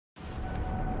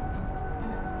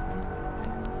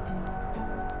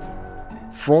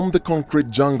From the concrete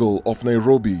jungle of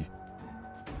Nairobi,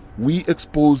 we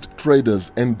exposed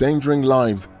traders endangering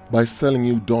lives by selling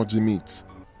you dodgy meats.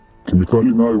 We are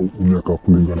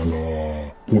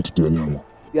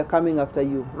coming after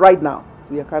you. Right now,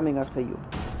 we are coming after you.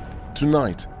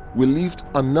 Tonight, we lift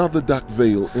another dark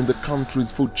veil in the country's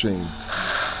food chain.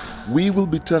 We will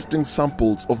be testing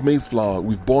samples of maize flour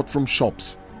we've bought from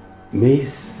shops.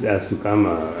 Maize has become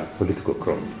a political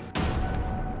crop.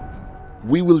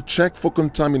 We will check for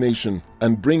contamination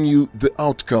and bring you the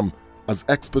outcome, as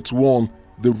experts warn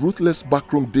the ruthless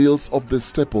backroom deals of this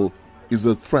staple is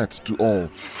a threat to all.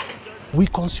 We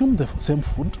consume the same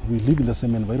food, we live in the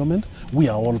same environment, we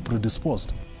are all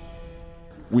predisposed.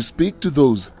 We speak to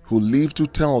those who live to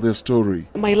tell their story.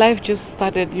 My life just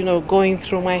started, going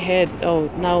through my head.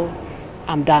 Oh, now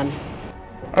I'm done.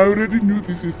 I already knew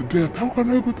this is death. How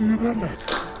can I go to Uganda?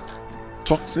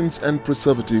 Toxins and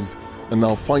preservatives are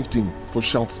now fighting for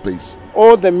shelf space.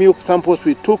 All the milk samples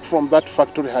we took from that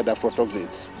factory had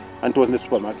aflatoxins and it was in the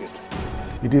supermarket.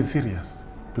 It is serious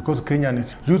because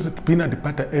Kenyans use peanut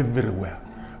butter everywhere.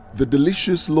 The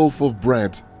delicious loaf of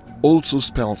bread also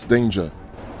spells danger.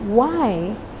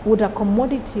 Why would a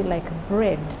commodity like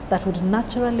bread that would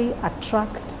naturally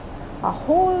attract a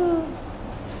whole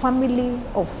family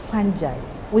of fungi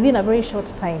within a very short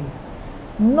time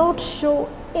not show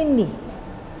any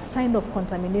sign of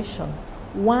contamination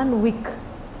 1 week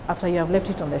after you have left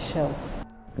it on the shelf?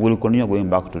 We'll continue going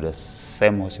back to the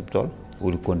same hospital.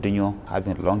 We'll continue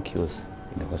having long queues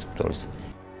in the hospitals.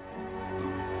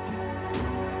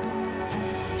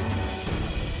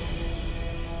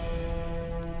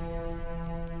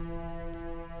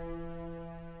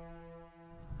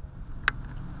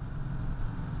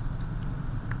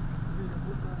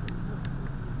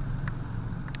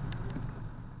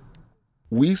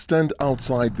 We stand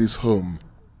outside this home,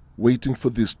 waiting for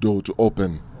this door to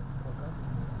open.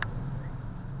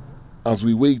 As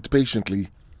we wait patiently,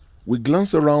 we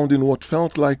glance around in what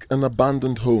felt like an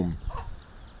abandoned home.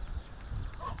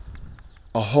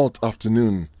 A hot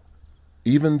afternoon.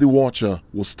 Even the watcher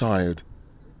was tired.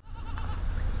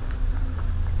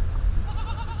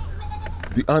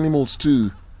 The animals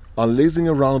too are lazing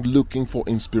around looking for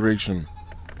inspiration.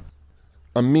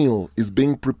 A meal is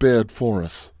being prepared for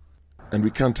us, and we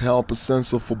can't help a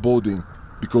sense of foreboding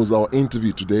because our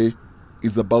interview today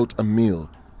is about a meal,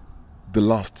 the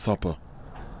Last Supper.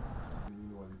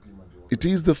 It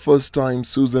is the first time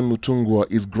Susan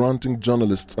Mutungwa is granting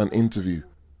journalists an interview.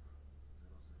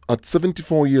 At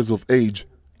 74 years of age,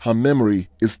 her memory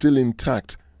is still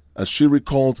intact as she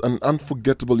recalls an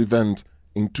unforgettable event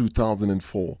in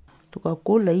 2004.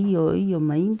 Tukakula hiyo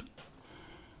mahindi.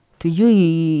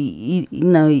 Tujui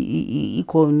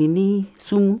iko nini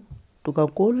sumu.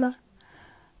 Tukakula.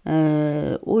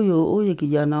 Huyo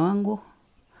kijana wangu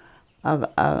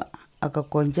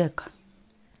akakonjeka.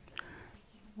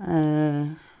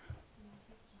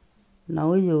 Na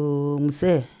huyo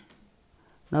mzee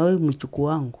na huyo mchukuu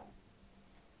wangu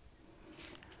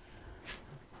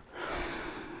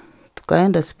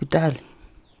tukaenda hospitali.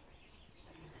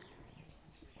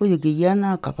 Huyo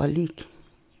kijana akafariki.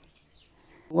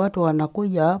 Watu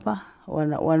wanakuja hapa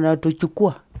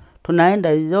wanatuchukua, tunaenda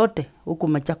yote huko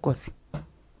Machakos.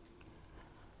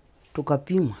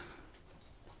 Tukapima,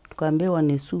 tukaambiwa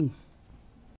ni sumu.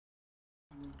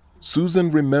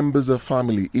 Susan remembers her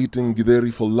family eating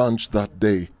githeri for lunch that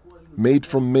day, made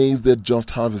from maize they'd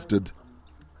just harvested.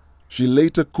 She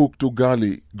later cooked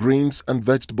ugali, greens and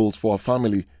vegetables for her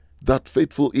family that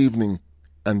fateful evening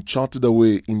and charted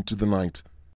away into the night.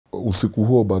 Usiku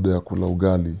huo baada ya kula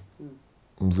ugali,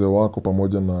 mzee wako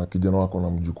pamoja na kijana wako na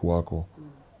mjukuu wako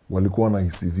walikuwa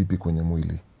wanahisi vipi kwenye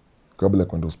mwili kabla ya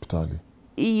kwenda hospitali?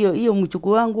 Hiyo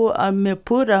mjukuu wangu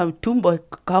amepura tumbo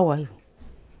kawa hiyo.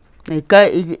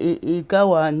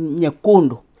 Ikawa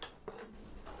nyekundu.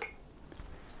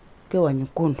 Ikawa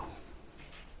nyekundu.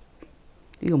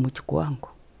 Hiyo mjukuu wangu.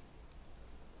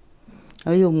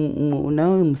 Hiyo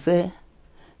unao mzee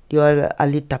ndio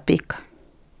alitapika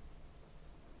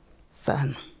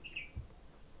sana.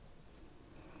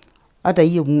 Hata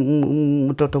hiyo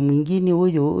mtoto mwingine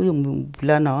huyo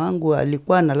mvulana wangu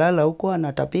alikuwa analala huko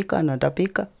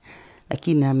anatapika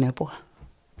lakini amepoa.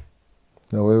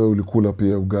 Na wewe ulikula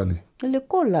pia ugali?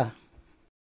 Nilikula.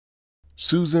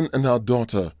 Susan and her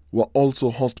daughter were also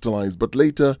hospitalized but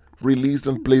later released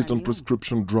and placed on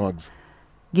prescription drugs.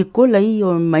 Gikula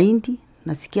hiyo mahindi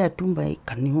nasikia tumba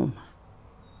ikaniuma.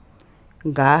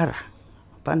 Ngara,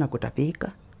 hapana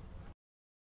kutapika.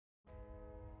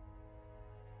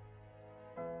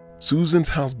 Susan's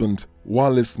husband,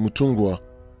 Wallace Mutungwa,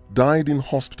 died in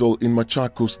hospital in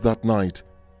Machakos that night.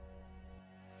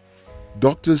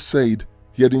 Doctors said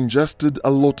He had ingested a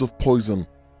lot of poison.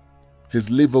 His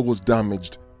liver was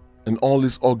damaged and all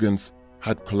his organs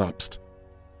had collapsed.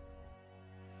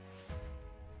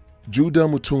 Judah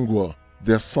Mutungwa,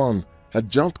 their son, had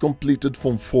just completed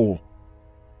Form 4.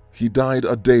 He died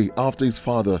a day after his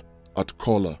father at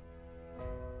Kola.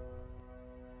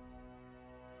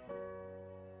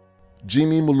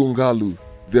 Jimmy Mulungalu,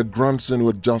 their grandson who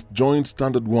had just joined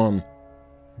Standard 1,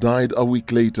 died a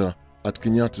week later at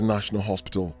Kenyatta National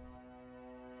Hospital.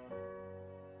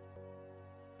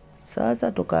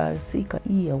 Sasa tukasika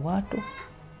hii ya watu.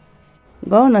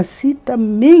 Ngaona sita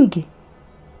mingi.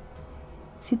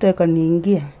 Sita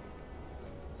ikaniingia.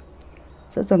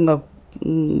 Sasa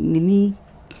nini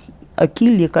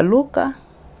akili ikaluka.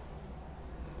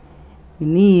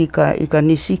 Nini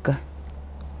ikanishika.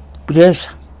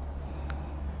 Pressure.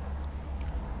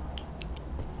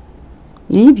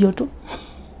 Ni hivyo tu.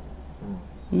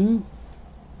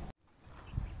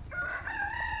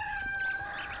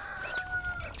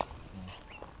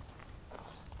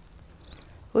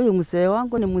 Huyu mzee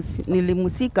wangu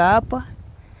nilimusika hapa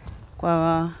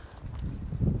kwa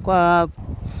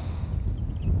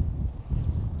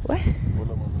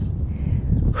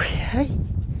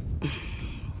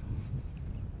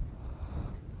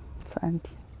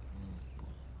Santi.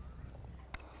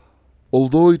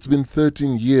 Although it's been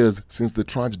 13 years since the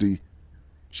tragedy,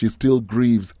 she still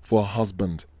grieves for her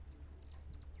husband.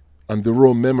 And the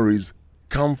raw memories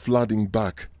come flooding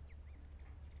back.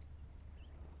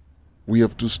 We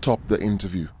have to stop the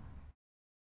interview.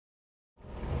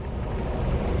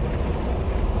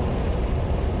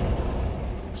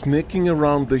 Snaking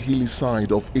around the hilly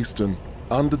side of Eastern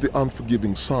under the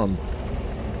unforgiving sun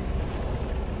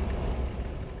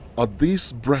are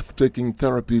these breathtaking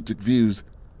therapeutic views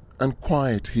and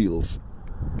quiet hills.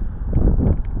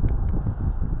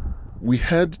 We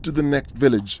head to the next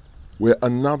village where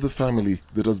another family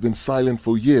that has been silent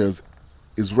for years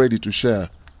is ready to share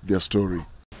their story.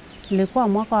 Ilikuwa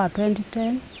mwaka wa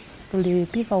 2010,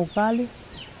 tulipika ugali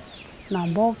na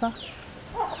mboga,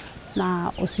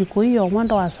 na usiku hiyo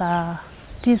mwendo wa saa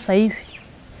 9 hivi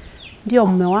ndio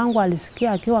mume wangu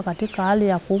alisikia akiwa katika hali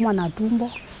ya kuuma na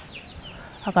tumbo.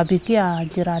 Akapikia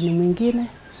jirani mwingine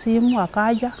simu,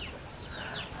 akaja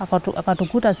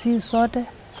akatukuta sisi sote,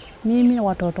 mimi,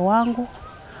 watoto wangu,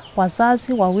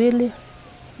 wazazi wawili,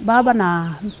 baba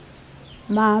na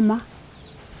mama,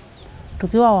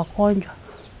 tukiwa wagonjwa.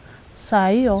 Saa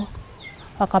hiyo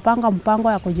wakapanga mpango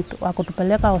wa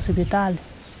kutupeleka hospitali,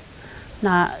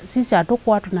 na sisi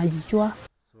hatukuwa tunajijua.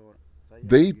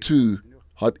 They too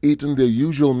had eaten their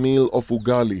usual meal of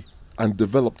ugali and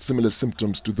developed similar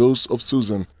symptoms to those of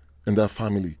Susan and her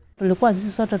family. Tulikuwa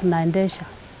sisi sote tunaendesha.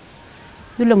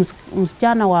 Yule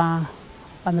msichana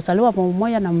amezaliwa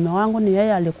pamoja na mume wangu, ni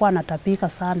yeye alikuwa anatapika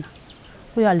sana.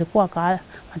 Huyo alikuwa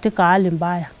katika hali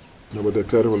mbaya. Na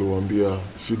madaktari waliwaambia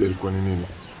shida ilikuwa ni nini?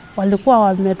 Walikuwa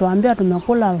wametuambia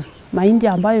tumekula mahindi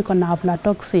ambayo iko na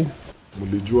Alfotoxin.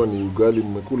 Mlijua ni ugali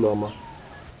mmekula ama?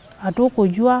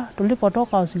 Hatukujua.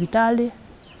 Tulipotoka hospitali,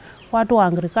 watu wa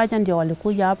agriculture ndio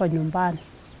walikuja hapa nyumbani.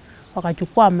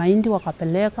 Wakachukua mahindi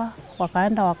wakapeleka,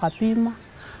 wakaenda wakapima,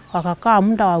 wakakaa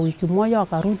muda wa wiki moja,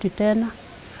 wakarudi tena,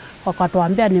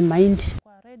 wakatuambia ni mahindi.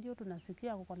 Kwa radio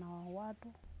tunasikia kuna watu.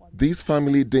 This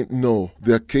family didn't know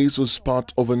their case was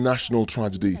part of a national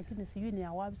tragedy.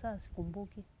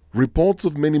 Reports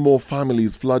of many more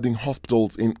families flooding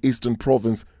hospitals in Eastern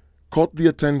Province caught the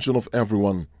attention of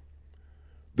everyone.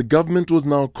 The government was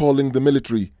now calling the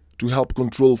military to help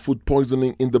control food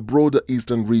poisoning in the broader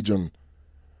Eastern region.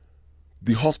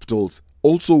 The hospitals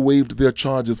also waived their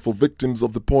charges for victims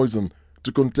of the poison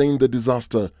to contain the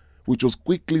disaster, which was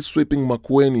quickly sweeping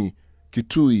Makueni,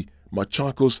 Kitui,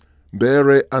 Machakos,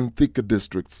 Bere and Thika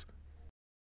districts.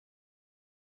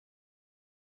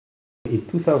 In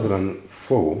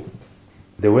 2004,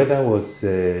 the weather was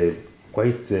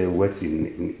quite wet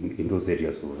in those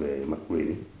areas of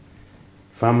Makueni.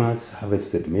 Farmers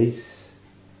harvested maize,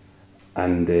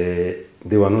 and they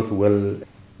were not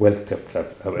well kept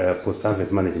up.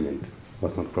 Post-harvest management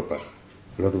was not proper.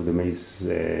 A lot of the maize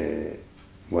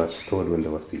was stored when they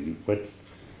were still wet,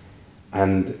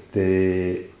 and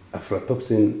the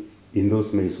aflatoxin in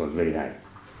those maize was very high.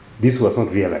 This was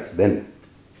not realized then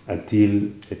until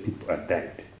the people had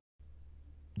died.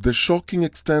 The shocking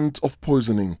extent of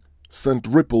poisoning sent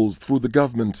ripples through the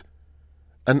government.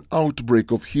 An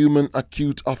outbreak of human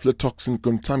acute aflatoxin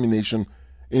contamination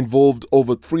involved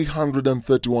over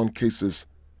 331 cases.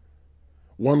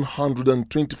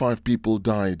 125 people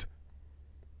died.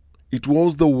 It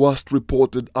was the worst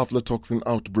reported aflatoxin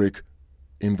outbreak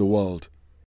in the world.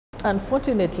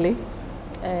 Unfortunately,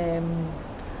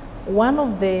 One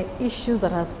of the issues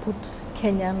that has put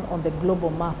Kenyan on the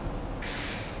global map,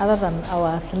 other than our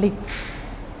athletes,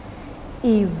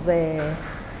 is the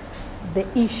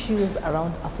issues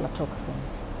around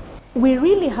aflatoxins. We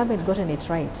really haven't gotten it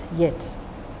right yet.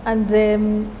 And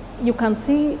you can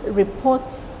see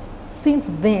reports since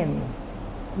then,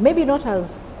 maybe not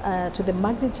as to the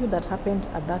magnitude that happened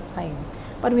at that time,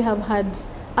 but we have had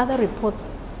other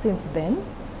reports since then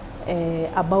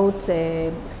about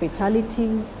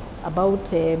fatalities,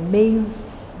 about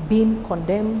maize being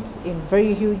condemned in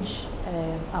very huge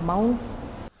amounts.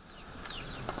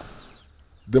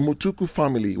 The Mutuku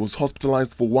family was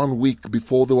hospitalized for 1 week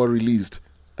before they were released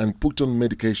and put on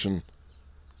medication.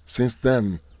 Since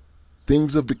then,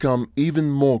 things have become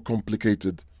even more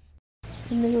complicated.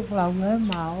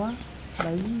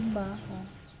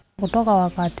 Kutoka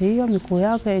wakati hiyo miguu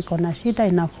yake iko na shida,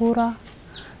 inafura,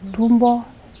 tumbo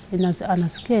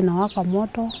anasikia inawaka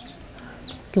moto,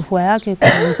 kifua yake iko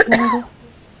na uchungu.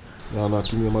 Na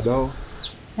anatumia madawa?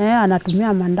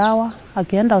 Anatumia madawa.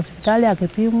 Akienda hospitali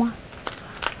akipimwa,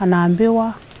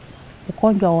 anaambiwa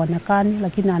ugonjwa uonekani,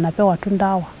 lakini anapewa tu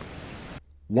dawa.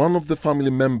 One of the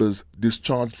family members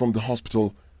discharged from the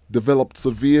hospital developed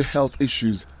severe health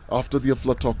issues after the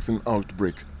aflatoxin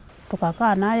outbreak.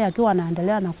 Tukakaa naye akiwa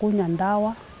anaendelea na kunywa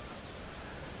dawa.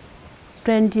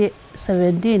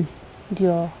 2017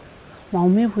 ndio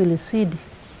maumivu ilisidi.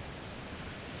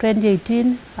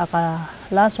 2018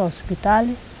 akalazwa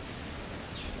hospitali,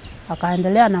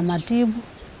 akaendelea na matibu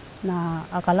na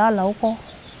akalala huko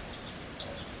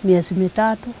miezi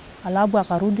mitatu, alafu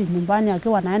akarudi nyumbani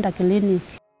akiwa anaenda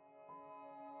kliniki.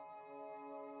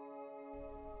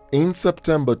 In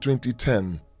September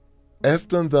 2010,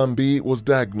 Esther Ndhambi was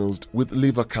diagnosed with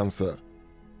liver cancer.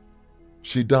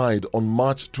 She died on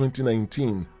March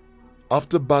 2019.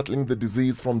 After battling the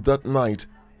disease from that night,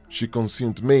 she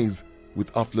consumed maize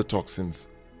with aflatoxins.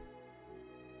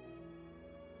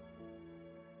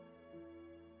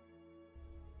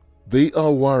 They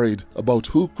are worried about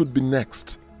who could be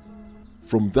next.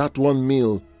 From that one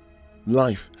meal,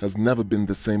 life has never been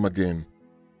the same again.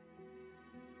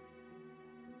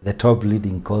 The top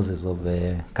leading causes of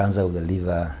cancer of the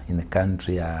liver in the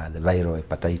country are the viral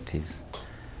hepatitis,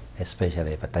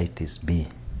 especially hepatitis B,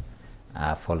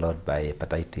 followed by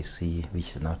hepatitis C,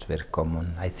 which is not very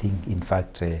common. I think, in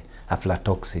fact,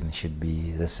 aflatoxin should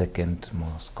be the second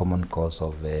most common cause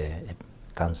of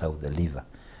cancer of the liver.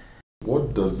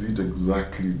 What does it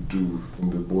exactly do in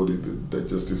the body, the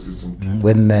digestive system?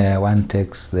 When one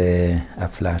takes the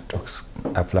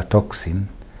aflatoxin,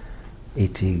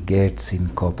 it gets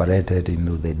incorporated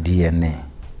into the DNA,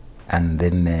 and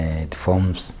then it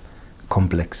forms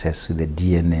complexes with the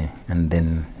DNA, and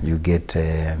then you get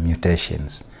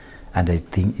mutations. And I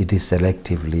think it is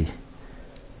selectively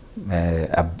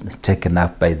taken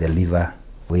up by the liver,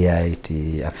 where it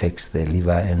affects the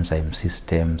liver enzyme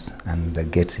systems and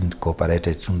gets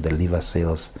incorporated into the liver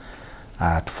cells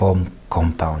to form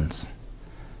compounds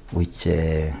which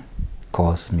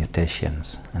cause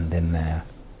mutations, and then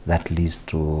that leads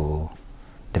to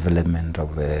development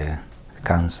of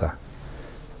cancer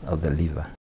of the liver.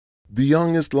 The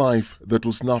youngest life that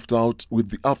was snuffed out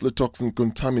with the aflatoxin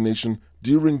contamination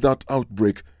during that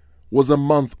outbreak was a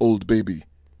month-old baby.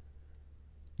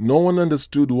 No one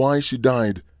understood why she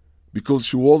died, because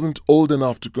she wasn't old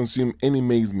enough to consume any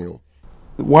maize meal.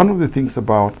 One of the things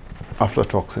about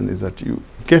aflatoxin is that you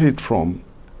get it from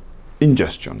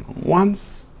ingestion.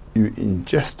 Once you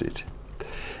ingest it,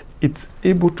 it's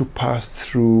able to pass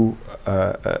through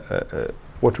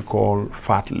what we call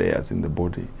fat layers in the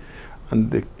body. And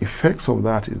the effects of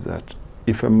that is that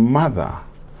if a mother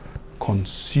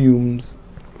consumes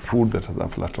food that has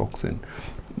aflatoxin,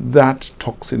 that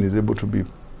toxin is able to be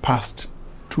passed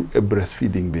to a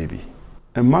breastfeeding baby.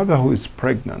 A mother who is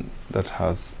pregnant that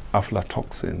has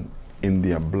aflatoxin in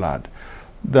their blood,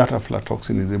 that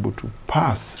aflatoxin is able to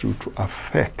pass through to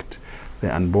affect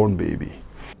the unborn baby.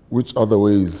 Which other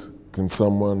ways can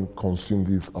someone consume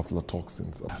these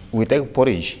aflatoxins? We take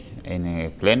porridge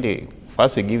in plenty.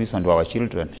 First we give this one to our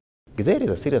children. Githeri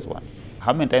is a serious one.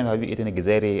 How many times have you eaten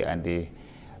githeri and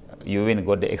you even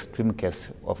got the extreme case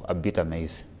of a bitter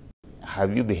maize?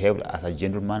 Have you behaved as a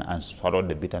gentleman and swallowed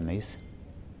the bitter maize?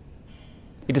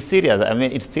 It is serious. I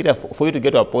mean, it's serious for you to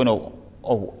get to a point of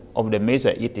the maize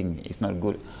we are eating. It's not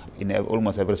good. In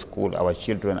almost every school, our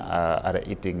children are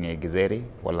eating githeri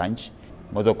for lunch.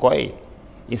 Modokoi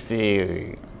is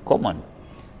common.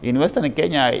 In Western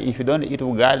Kenya, if you don't eat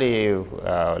ugali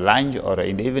lunch or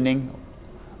in the evening,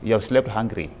 you have slept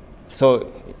hungry.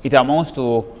 So it amounts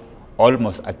to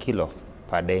almost a kilo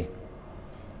per day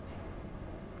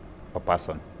per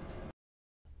person.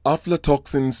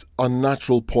 Aflatoxins are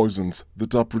natural poisons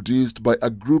that are produced by a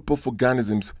group of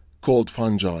organisms called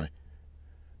fungi.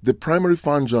 The primary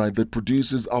fungi that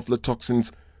produces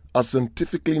aflatoxins are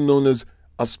scientifically known as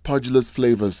Aspergillus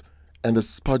flavus and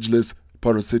Aspergillus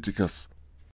parasiticus.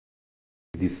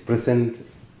 It is present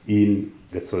in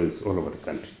the soils all over the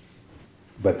country,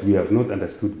 but we have not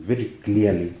understood very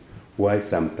clearly why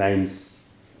sometimes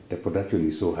the production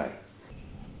is so high.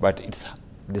 But it's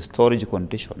the storage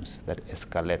conditions that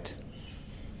escalate,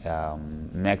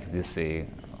 make this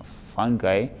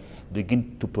fungi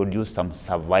begin to produce some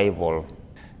survival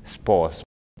spores.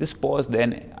 These spores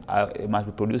then must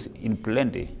be produced in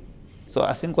plenty. So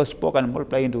a single spore can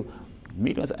multiply into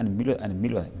millions and millions and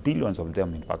millions, billions of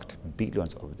them, in fact,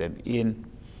 billions of them in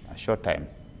a short time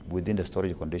within the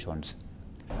storage conditions.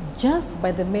 Just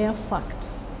by the mere fact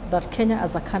that Kenya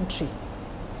as a country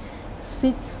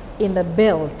sits in the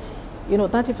belt,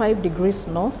 35 degrees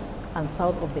north and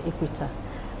south of the equator,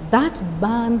 that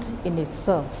band in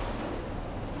itself,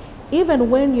 even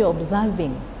when you're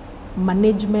observing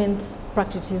management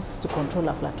practices to control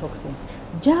aflatoxins,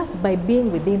 just by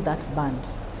being within that band,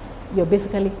 you're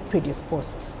basically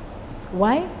predisposed.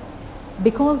 Why?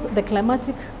 Because the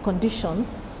climatic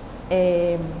conditions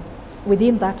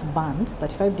within that band,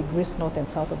 35 degrees north and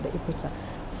south of the equator,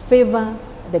 favor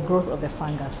the growth of the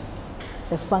fungus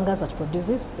that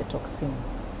produces the toxin.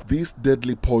 This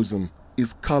deadly poison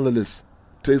is colorless,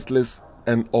 tasteless,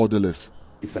 and odorless.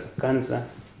 It's a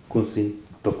cancer-causing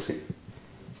toxin.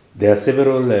 There are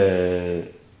several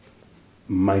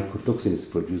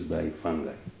mycotoxins produced by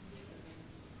fungi.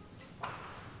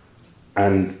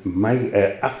 And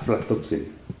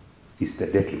aflatoxin is the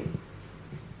deadly one.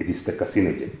 It is the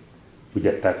carcinogen, which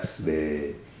attacks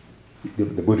the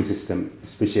body system,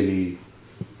 especially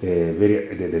the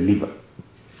liver,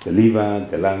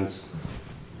 the lungs.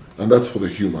 And that's for the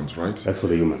humans, right? That's for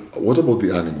the human. What about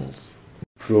the animals?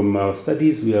 From our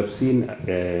studies, we have seen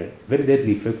very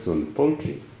deadly effects on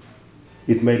poultry.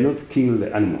 It might not kill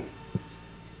the animal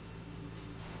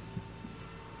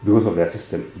because of their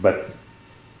system, but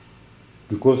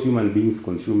because human beings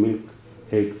consume milk,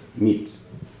 eggs, meat,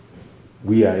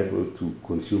 we are able to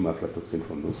consume aflatoxin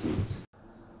from those meats.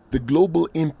 The global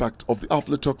impact of the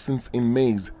aflatoxins in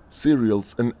maize,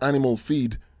 cereals, and animal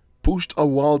feed pushed a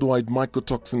worldwide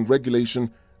mycotoxin regulation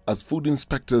as food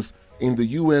inspectors in the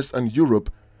US and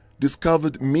Europe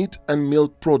discovered meat and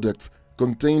milk products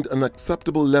contained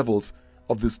unacceptable levels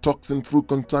of this toxin through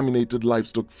contaminated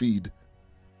livestock feed.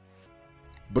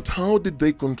 But how did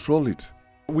they control it?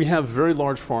 We have very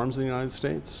large farms in the United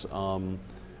States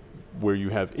where you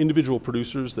have individual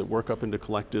producers that work up into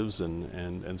collectives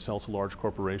and sell to large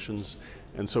corporations.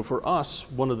 And so for us,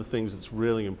 one of the things that's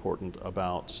really important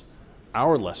about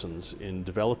our lessons in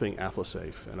developing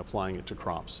AflaSafe and applying it to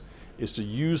crops is to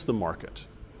use the market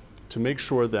to make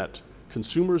sure that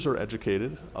consumers are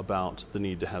educated about the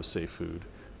need to have safe food,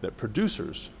 that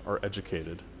producers are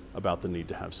educated about the need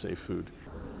to have safe food.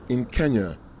 In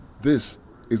Kenya, this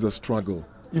is a struggle.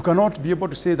 You cannot be able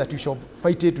to say that you shall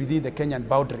fight it within the Kenyan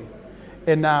boundary.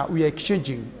 And we are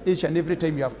exchanging each and every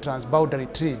time you have trans-boundary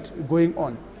trade going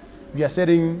on. We are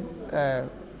selling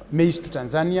maize to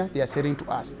Tanzania, they are selling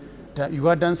to us. The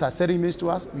Ugandans are selling maize to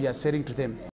us, we are selling to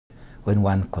them. When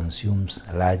one consumes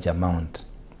a large amount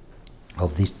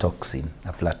of this toxin,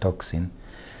 aflatoxin,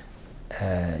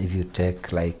 if you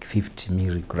take like 50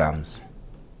 milligrams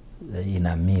in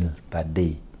a meal per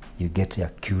day, you get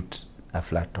acute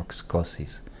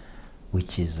aflatoxicosis,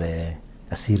 which is a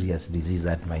serious disease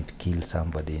that might kill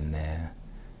somebody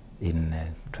in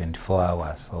 24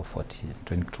 hours or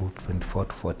 24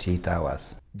 to 48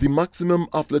 hours. The maximum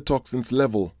aflatoxins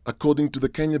level, according to the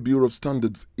Kenya Bureau of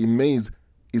Standards in maize,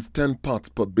 is 10 parts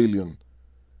per billion.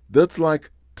 That's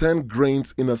like 10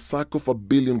 grains in a sack of a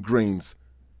billion grains.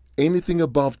 Anything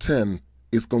above 10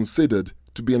 is considered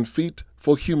to be unfit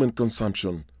for human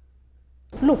consumption.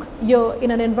 Look, you're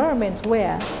in an environment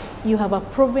where you have a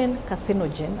proven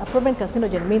carcinogen. A proven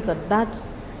carcinogen means that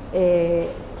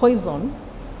poison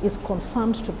is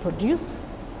confirmed to produce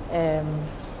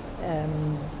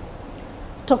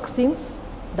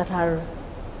toxins that are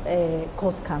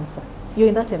cause cancer. You're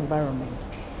in that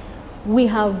environment. We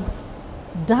have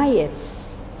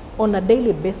diets on a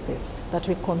daily basis that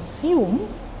we consume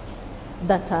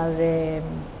that are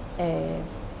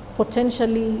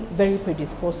potentially very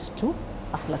predisposed to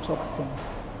aflatoxin.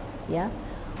 Yeah?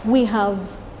 We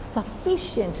have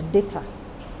sufficient data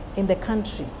in the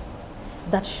country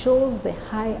that shows the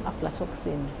high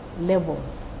aflatoxin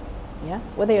levels. Yeah?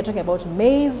 Whether you're talking about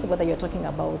maize, whether you're talking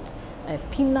about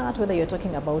peanut, whether you're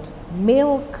talking about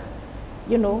milk,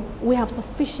 we have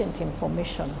sufficient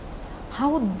information.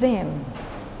 How then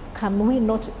can we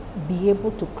not be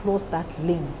able to close that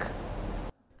link?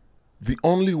 The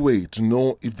only way to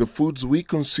know if the foods we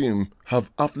consume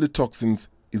have aflatoxins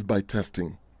is by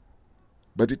testing.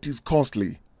 But it is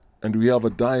costly, and we have a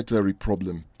dietary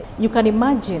problem. You can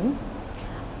imagine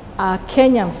a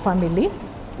Kenyan family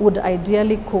would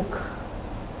ideally cook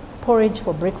porridge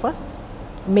for breakfast,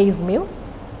 maize meal,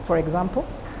 for example.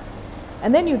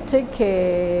 And then you take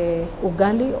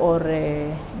ugali or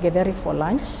githeri for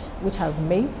lunch, which has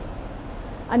maize,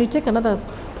 and you take another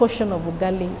portion of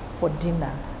ugali for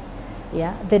dinner.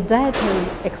 Yeah, the dietary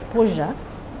exposure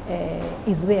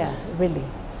is there really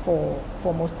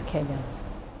for most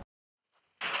Kenyans.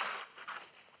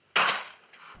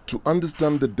 To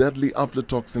understand the deadly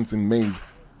aflatoxins in maize,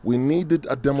 we needed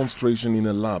a demonstration in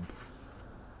a lab.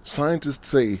 Scientists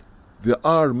say there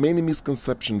are many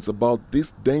misconceptions about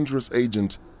this dangerous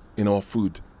agent in our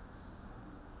food.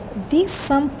 This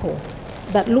sample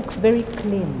that looks very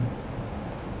clean,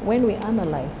 when we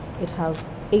analyze, it has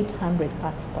 800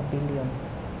 parts per billion.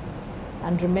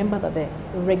 And remember that the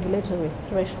regulatory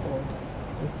threshold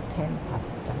is 10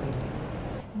 parts per billion.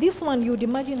 This one, you'd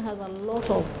imagine, has a lot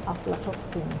of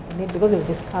aflatoxin in it because it's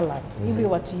discolored. If you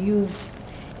were to use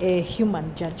a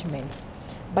human judgment,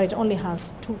 but it only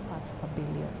has 2 parts per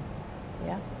billion.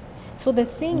 Yeah. So the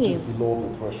thing which is below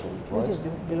the threshold, right? Which is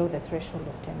below the threshold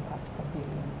of 10 parts per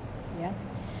billion. Yeah.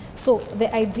 So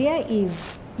the idea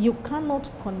is you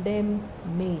cannot condemn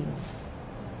maize,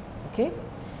 okay,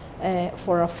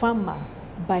 for a farmer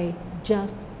by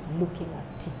just looking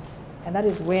at it, and that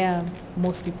is where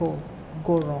most people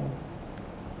go wrong.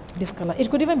 It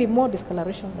could even be more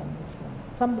discoloration than this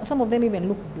one. Some of them even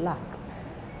look black.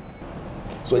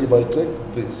 So if I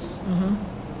take this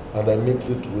and I mix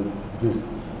it with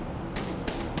this,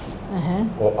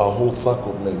 or a whole sack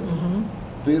of maize,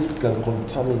 this can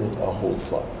contaminate a whole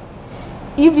sack.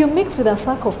 If you mix with a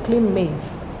sack of clean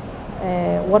maize,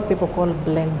 what people call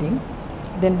blending,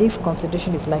 then this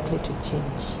concentration is likely to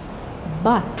change.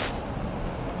 But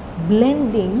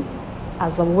blending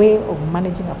as a way of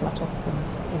managing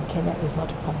aflatoxins in Kenya is not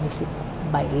permissible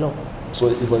by law. So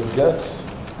if I get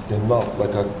enough,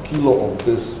 like a kilo of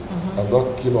this, and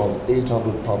that kilo has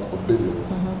 800 parts per billion,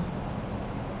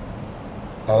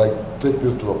 and I take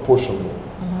this to a portion,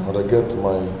 and I get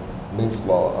my maize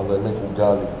flour and I make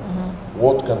ugali,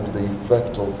 what can be the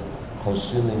effect of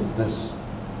consuming this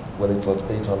when it's at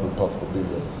 800 parts per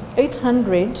billion?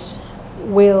 800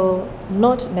 will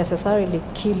not necessarily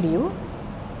kill you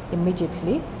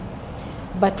immediately,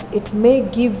 but it may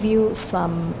give you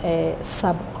some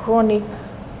subchronic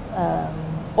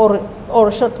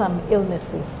or short-term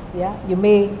illnesses. Yeah, you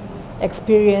may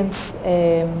experience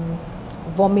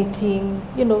vomiting,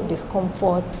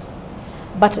 discomfort.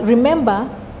 But remember,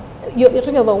 you're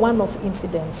talking about one-off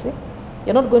incidents.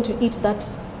 You're not going to eat that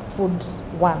food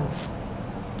once.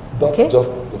 That's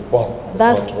just the first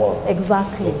part one.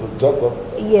 Exactly. That's just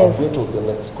that. Yes. I'm going to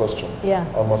the next question. Yeah.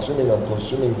 I'm assuming I'm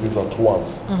consuming this at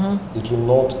once. It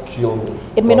will not kill me.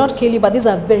 It may not kill you, but these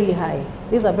are very high.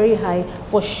 These are very high.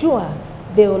 For sure,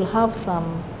 they will have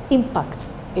some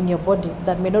impact in your body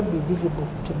that may not be visible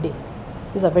today.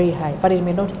 These are very high, but it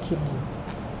may not kill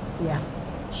you. Yeah.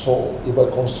 So if I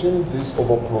consume this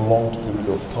over a prolonged period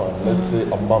of time, let's say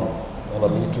a month, and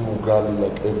I'm eating ugali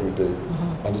like every day,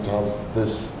 and it has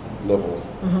this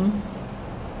levels,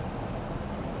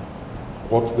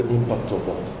 what's the impact of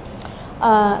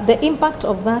that? The impact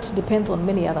of that depends on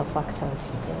many other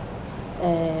factors.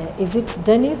 Is it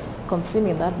Dennis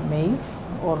consuming that maize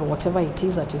or whatever it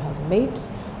is that you have made?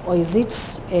 Or is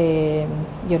it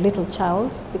your little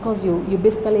child? Because you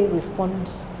basically respond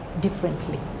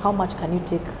differently. How much can you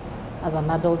take as an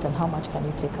adult and how much can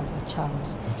you take as a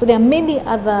child? So there are many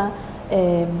other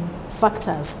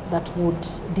factors that would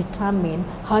determine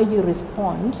how you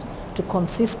respond to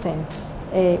consistent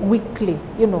weekly,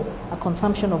 a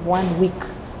consumption of 1 week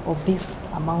of this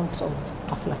amount of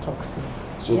aflatoxin.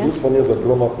 So this for me as a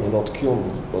grown-up may not kill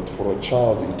me, but for a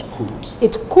child it could.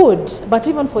 It could, but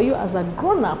even for you as a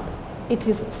grown-up, it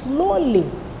is slowly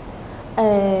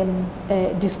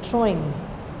destroying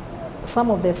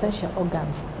some of the essential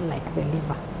organs like the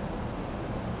liver.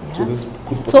 Yeah? So this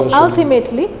could so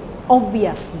ultimately,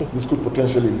 obviously, this could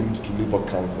potentially lead to liver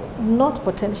cancer. Not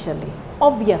potentially.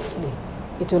 Obviously,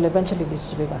 it will eventually lead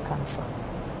to liver cancer.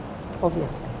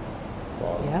 Obviously.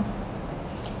 Wow. Yeah.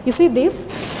 You see this?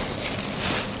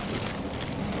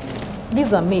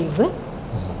 These are maize.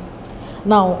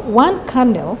 Now, one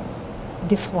kernel,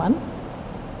 this one,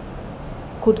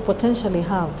 could potentially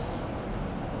have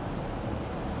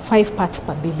 5 parts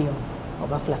per billion of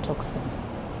aflatoxin.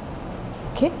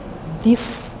 Okay?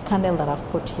 This kernel that I've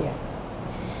put here.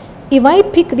 If I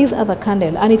pick this other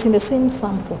kernel, and it's in the same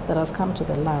sample that has come to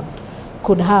the lab,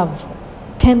 could have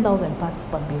 10,000 parts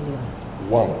per billion.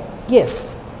 One.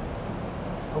 Yes.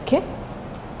 Okay?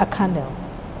 A kernel.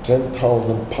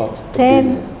 10,000 parts per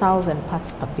billion. 10,000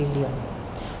 parts per billion.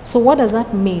 So what does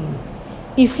that mean?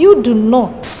 If you do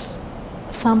not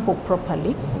sample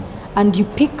properly and you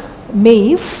pick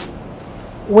maize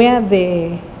where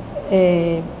the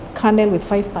kernel with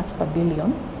 5 parts per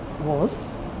billion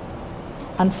was,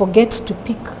 and forget to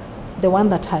pick the one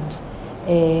that had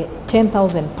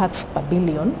 10,000 parts per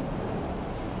billion,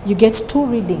 you get 2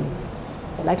 readings.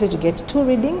 You're likely to get 2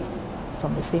 readings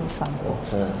from the same sample.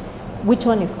 Okay. Which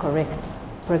one is correct?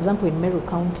 For example, in Meru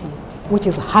County, which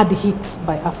is hard hit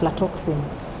by aflatoxin,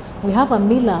 we have a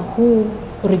miller who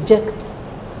rejects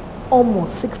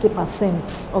almost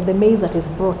 60% of the maize that is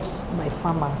brought by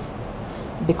farmers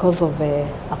because of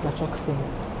aflatoxin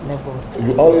levels.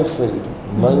 You earlier said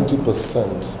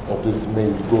 90% of this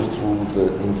maize goes through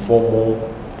the informal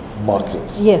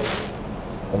markets. Yes.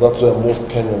 And that's where most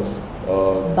Kenyans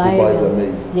buy their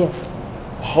maize. Yes.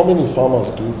 How many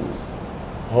farmers do this?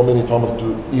 How many farmers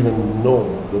do even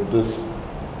know that this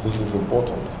is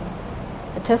important?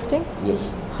 Testing?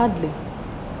 Yes. Hardly.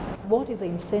 What is the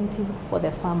incentive for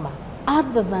the farmer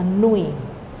other than knowing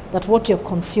that what you're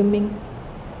consuming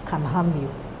can harm you?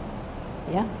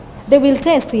 Yeah? They will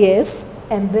test, yes,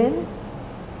 and then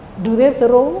do they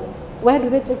throw? Where do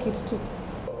they take it to?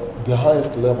 The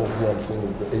highest levels here I'm seeing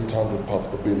is the 800 parts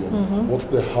per billion. What's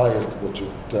the highest that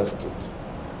you've tested?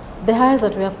 The highest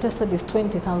that we have tested is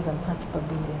 20,000 parts per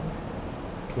billion.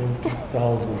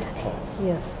 20,000 parts?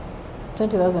 Yes,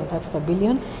 20,000 parts per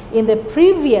billion. In the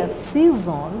previous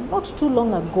season, not too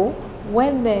long ago,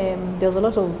 when there was a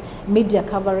lot of media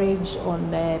coverage on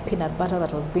peanut butter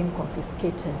that was being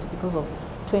confiscated because of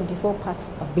 24 parts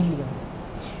per billion,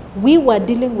 we were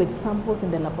dealing with samples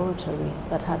in the laboratory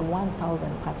that had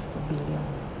 1,000 parts per billion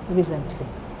recently.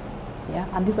 Yeah?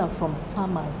 And these are from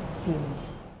farmers'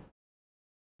 fields.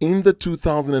 In the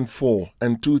 2004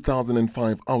 and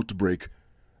 2005 outbreak,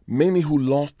 many who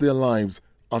lost their lives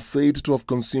are said to have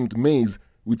consumed maize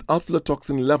with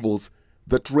aflatoxin levels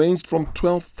that ranged from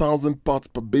 12,000 parts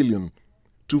per billion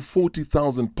to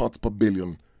 40,000 parts per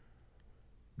billion.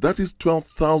 That is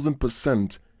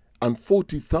 12,000% and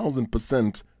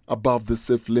 40,000% above the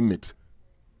safe limit.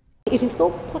 It is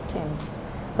so potent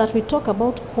that we talk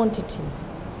about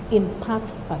quantities in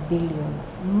parts per billion,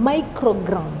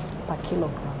 micrograms per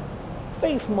kilogram.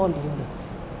 Very small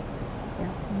units.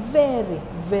 Yeah. Very,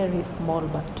 very small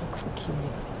but toxic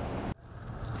units.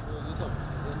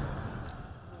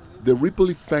 The ripple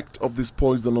effect of this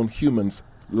poison on humans,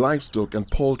 livestock and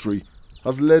poultry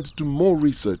has led to more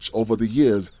research over the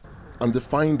years, and the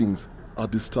findings are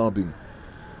disturbing.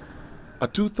 A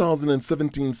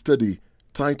 2017 study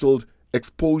titled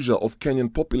Exposure of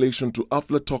Kenyan Population to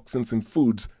Aflatoxins in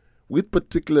Foods, with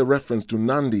particular reference to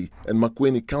Nandi and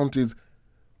Makueni counties,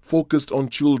 focused on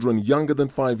children younger than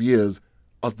 5 years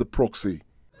as the proxy.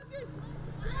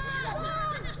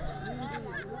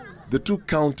 The 2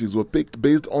 counties were picked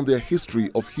based on their history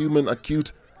of human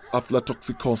acute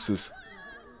aflatoxicosis.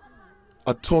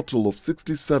 A total of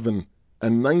 67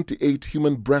 and 98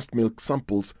 human breast milk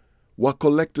samples were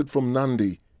collected from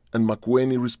Nandi and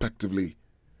Makueni respectively.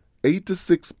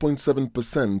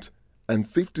 86.7% and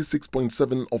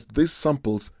 56.7% of these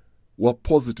samples were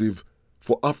positive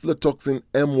for aflatoxin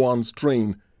M1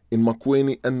 strain in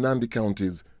Makueni and Nandi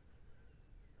counties.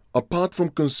 Apart from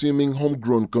consuming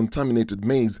homegrown contaminated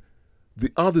maize,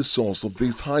 the other source of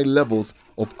these high levels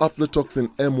of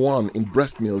aflatoxin M1 in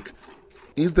breast milk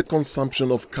is the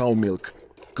consumption of cow milk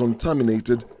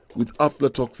contaminated with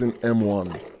aflatoxin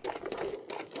M1.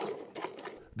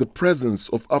 The presence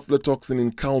of aflatoxin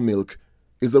in cow milk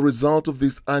is a result of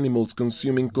these animals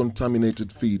consuming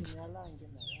contaminated feeds.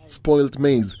 Spoiled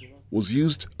maize was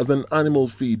used as an animal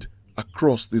feed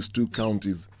across these 2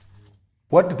 counties.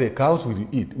 What the cows will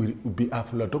eat will be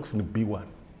aflatoxin B1,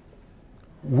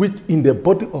 which in the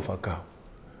body of a cow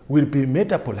will be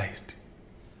metabolized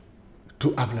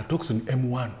to aflatoxin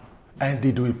M1, and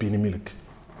it will be in milk.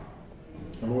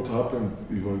 And what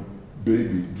happens if a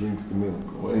baby drinks the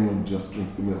milk, or anyone just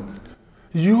drinks the milk?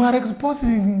 You are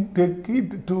exposing the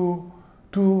kid to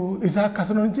it's a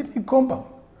carcinogenic compound.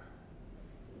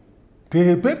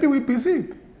 The baby will be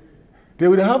sick. They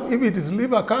will have, if it is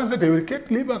liver cancer, they will get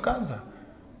liver cancer.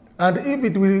 And if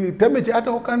it will damage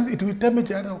other organs, it will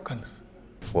damage other organs.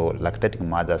 For lactating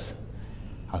mothers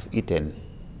have eaten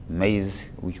maize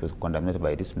which was contaminated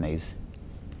by this maize,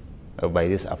 by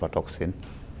this aflatoxin,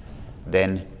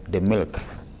 then the milk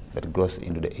that goes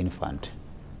into the infant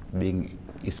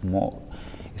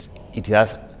it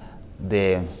has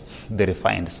the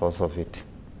refined source of it,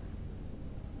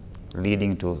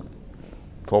 leading to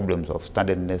problems of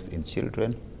strandedness in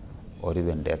children or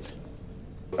even death.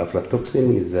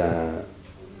 Aflatoxin is a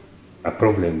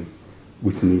problem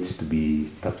which needs to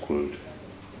be tackled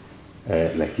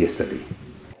like yesterday.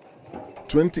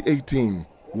 2018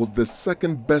 was the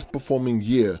second best performing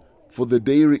year for the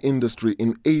dairy industry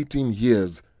in 18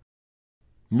 years.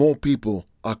 More people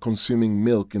are consuming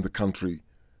milk in the country.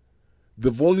 The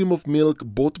volume of milk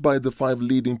bought by the 5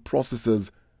 leading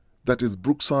processors, that is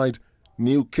Brookside,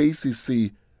 New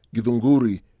KCC,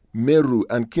 Githunguri, Meru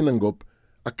and Kinangop,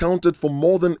 accounted for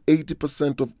more than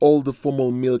 80% of all the formal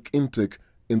milk intake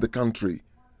in the country.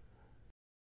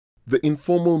 The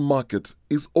informal market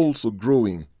is also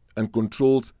growing and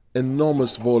controls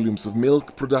enormous volumes of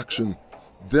milk production,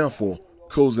 therefore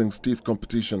causing stiff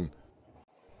competition.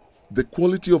 The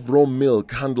quality of raw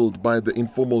milk handled by the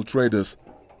informal traders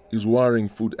is worrying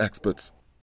food experts.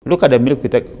 Look at the milk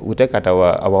we take at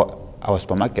our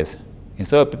supermarkets.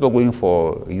 Instead of people going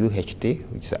for UHT,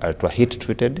 which is ultra heat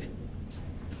treated,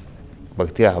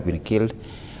 bacteria have been killed,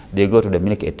 they go to the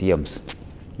milk ATMs.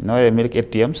 You know the milk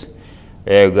ATMs?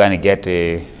 You're going to get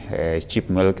cheap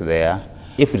milk there.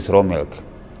 If it's raw milk,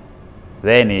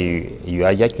 then you are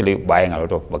actually buying a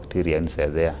lot of bacteria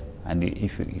inside there. And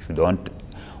if you don't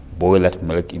boil that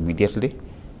milk immediately,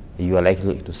 you are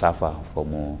likely to suffer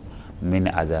from many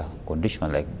other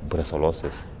conditions like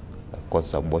brucellosis,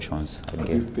 causes abortions. Are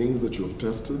these things that you have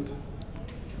tested?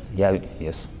 Yeah,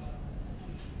 yes.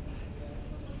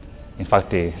 In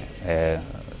fact, to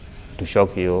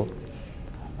shock you,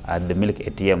 at the milk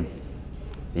ATM,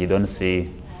 you don't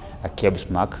see a KEBS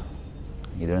mark,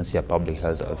 you don't see a public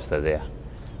health officer there,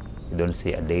 you don't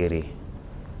see a dairy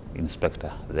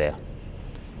inspector there.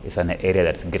 It's an area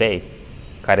that's grey.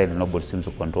 Currently, nobody seems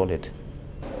to control it.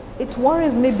 It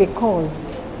worries me because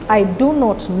I do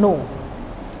not know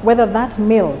whether that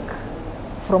milk,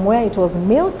 from where it was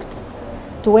milked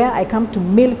to where I come to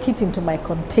milk it into my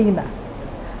container,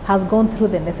 has gone through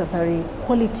the necessary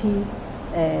quality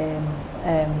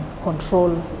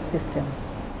control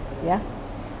systems. Yeah,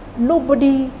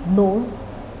 nobody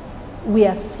knows. We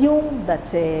assume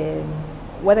that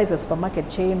whether it's a supermarket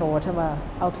chain or whatever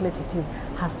outlet it is,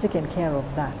 has taken care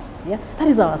of that. Yeah, that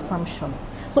is our assumption.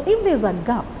 So if there's a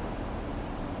gap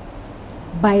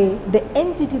by the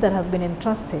entity that has been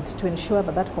entrusted to ensure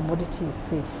that that commodity is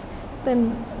safe,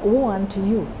 then woe unto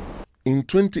you. In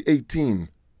 2018,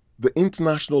 the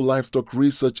International Livestock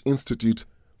Research Institute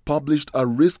published a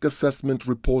risk assessment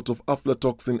report of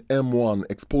aflatoxin M1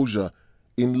 exposure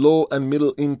in low and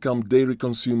middle income dairy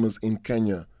consumers in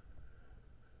Kenya.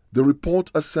 The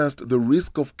report assessed the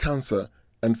risk of cancer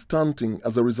and stunting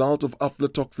as a result of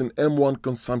aflatoxin M1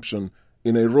 consumption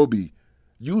in Nairobi,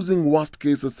 using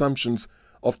worst-case assumptions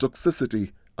of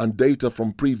toxicity and data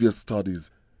from previous studies.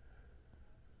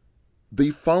 They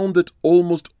found that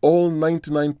almost all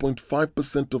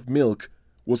 99.5% of milk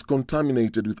was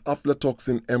contaminated with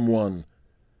aflatoxin M1.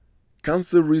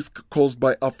 Cancer risk caused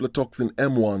by aflatoxin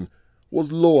M1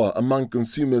 was lower among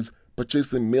consumers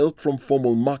purchasing milk from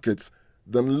formal markets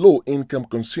than low-income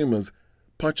consumers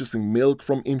purchasing milk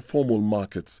from informal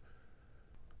markets.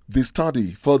 The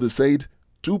study further said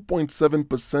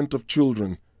 2.7% of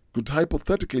children could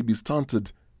hypothetically be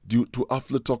stunted due to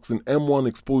aflatoxin M1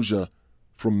 exposure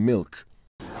from milk.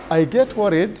 I get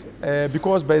worried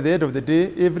because by the end of the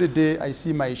day, every day I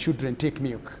see my children take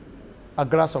milk, a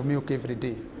glass of milk every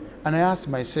day. And I ask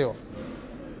myself,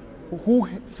 who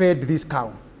fed this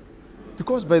cow?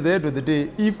 Because by the end of the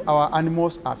day, if our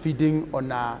animals are feeding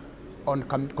on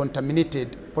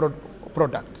contaminated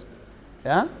product,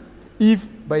 yeah? If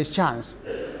by chance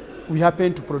we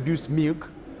happen to produce milk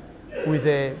with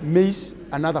maize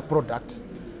and other products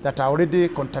that are already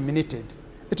contaminated,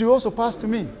 it will also pass to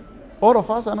me. All of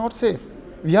us are not safe.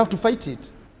 We have to fight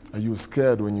it. Are you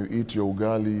scared when you eat your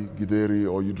ugali,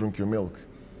 githeri, or you drink your milk?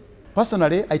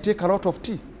 Personally, I take a lot of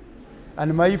tea.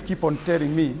 And my wife keep on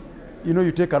telling me, you know,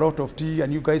 you take a lot of tea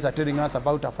and you guys are telling us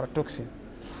about aflatoxin.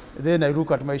 Then I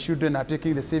look at my children are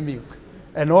taking the same milk.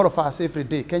 And all of us every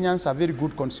day, Kenyans are very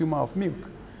good consumer of milk.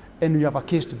 And we have a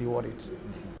case to be worried.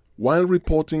 While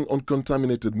reporting on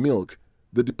contaminated milk,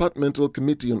 the Departmental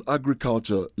Committee on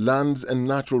Agriculture, Lands and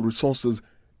Natural Resources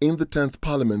in the 10th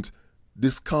Parliament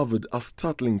discovered a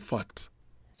startling fact.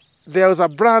 There's a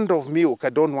brand of milk, I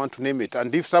don't want to name it,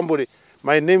 and if somebody,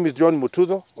 my name is John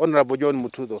Mutudo, Honorable John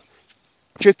Mutudo,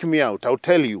 check me out, I'll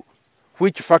tell you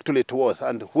which factory it was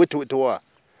and what it was.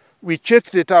 We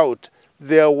checked it out,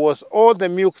 there was all the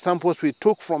milk samples we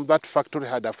took from that factory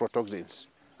had aflatoxins,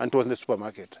 and it was in the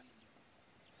supermarket.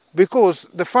 Because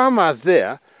the farmers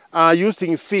there are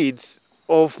using feeds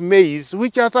of maize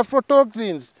which has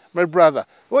aflatoxins, my brother.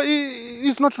 Well,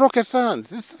 it's not rocket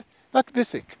science. It's that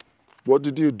basic. What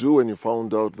did you do when you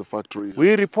found out the factory?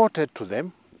 We reported to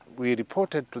them. We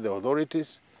reported to the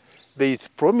authorities. There is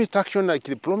promised action, like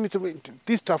the promised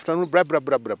this afternoon, blah, blah,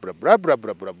 blah, blah, blah, blah, blah,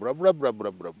 blah, blah, blah, blah, blah,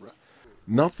 blah, blah, blah.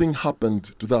 Nothing happened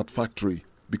to that factory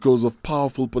because of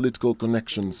powerful political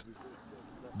connections.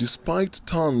 Despite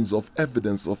tons of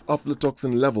evidence of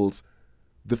aflatoxin levels,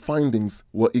 the findings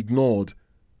were ignored.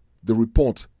 The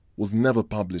report was never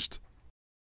published.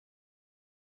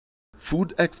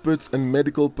 Food experts and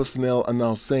medical personnel are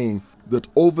now saying that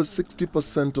over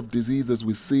 60% of diseases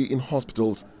we see in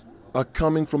hospitals are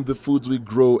coming from the foods we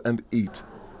grow and eat.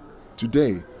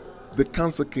 Today, the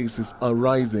cancer cases are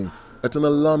rising at an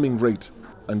alarming rate,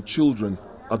 and children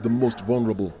are the most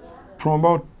vulnerable. From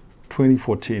about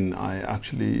 2014, I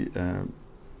actually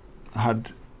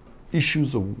had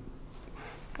issues of...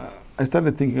 I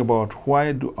started thinking about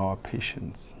why do our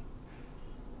patients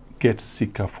get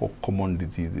sicker for common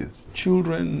diseases.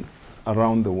 Children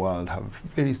around the world have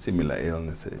very similar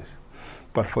illnesses,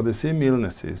 but for the same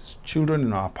illnesses, children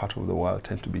in our part of the world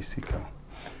tend to be sicker.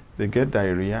 They get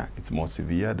diarrhea, it's more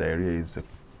severe. Diarrhea is a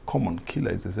common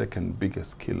killer, it's the second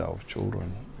biggest killer of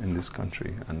children in this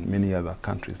country and many other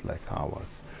countries like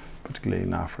ours, particularly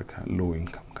in Africa,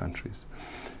 low-income countries.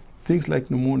 Things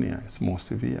like pneumonia is more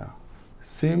severe.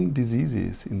 Same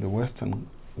diseases in the Western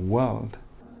world.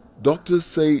 Doctors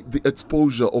say the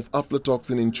exposure of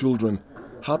aflatoxin in children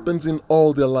happens in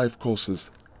all their life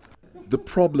courses. The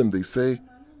problem, they say,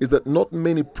 is that not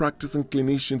many practicing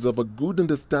clinicians have a good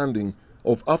understanding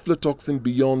of aflatoxin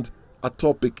beyond a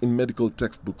topic in medical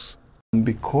textbooks. And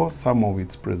because some of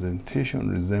its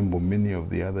presentation resemble many of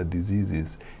the other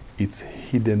diseases, it's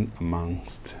hidden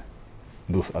amongst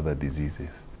those other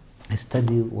diseases. A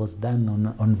study was done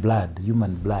on blood,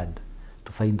 human blood,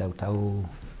 to find out who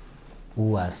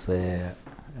was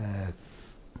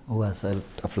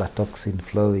aflatoxin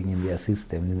flowing in their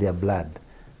system, in their blood.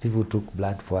 People took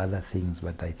blood for other things,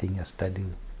 but I think a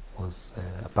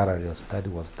parallel study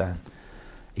was done.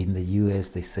 In the US,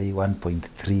 they say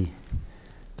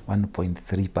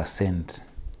 1.3%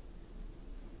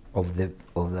 of the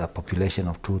population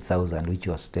of 2,000 which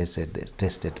was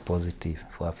tested positive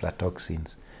for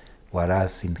aflatoxins,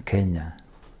 whereas in Kenya,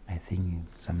 I think in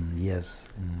some years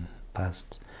in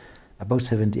past, about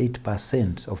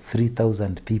 78% of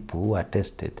 3,000 people who are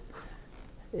tested,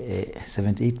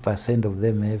 78% of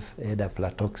them have had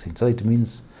aflatoxin. So it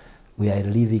means we are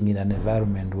living in an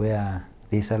environment where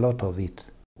there's a lot of it.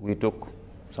 We took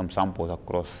some samples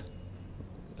across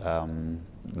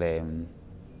the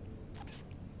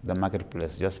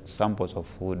marketplace, just samples of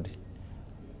food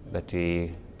that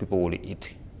people will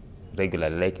eat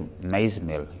regularly, like maize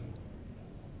meal.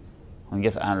 And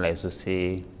just analyze to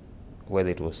see whether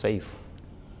it was safe.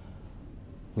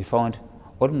 We found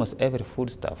almost every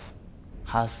foodstuff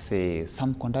has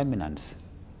some contaminants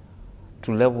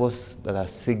to levels that are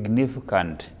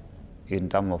significant in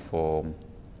terms of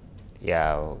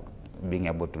being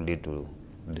able to lead to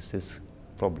disease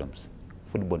problems,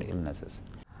 foodborne illnesses.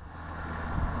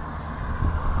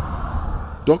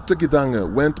 Dr.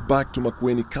 Githanga went back to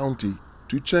Makueni County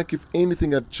to check if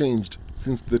anything had changed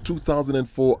since the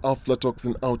 2004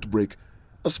 aflatoxin outbreak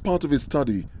as part of his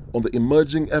study on the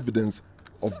emerging evidence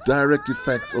of direct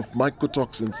effects of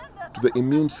mycotoxins to the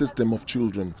immune system of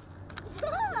children.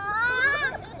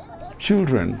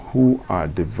 Children who are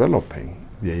developing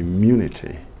their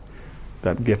immunity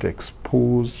that get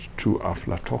exposed to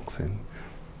aflatoxin,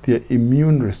 their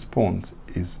immune response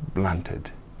is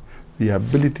blunted. The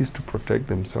abilities to protect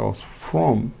themselves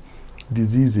from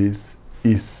diseases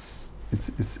is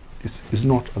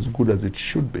not as good as it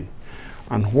should be.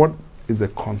 And what is the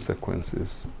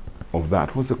consequences of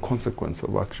that? What's the consequence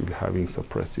of actually having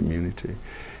suppressed immunity?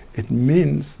 It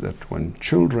means that when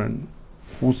children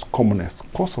whose commonest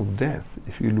cause of death,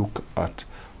 if you look at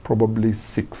probably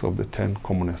 6 of the 10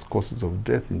 commonest causes of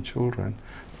death in children,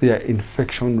 they are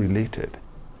infection related.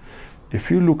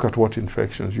 If you look at what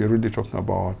infections, you're really talking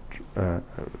about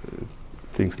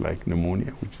things like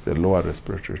pneumonia, which is a lower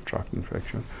respiratory tract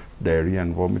infection. Diarrhea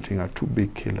and vomiting are 2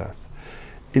 big killers.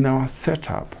 In our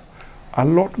setup, a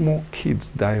lot more kids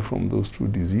die from those 2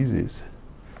 diseases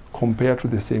compared to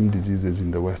the same diseases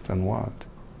in the Western world.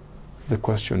 The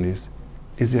question is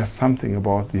there something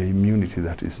about their immunity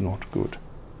that is not good?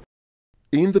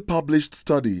 In the published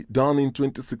study done in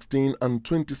 2016 and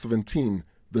 2017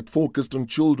 that focused on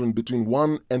children between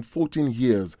 1 and 14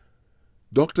 years,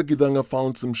 Dr. Githanga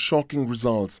found some shocking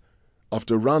results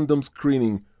after random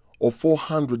screening of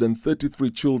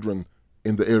 433 children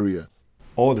in the area.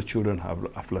 all the children have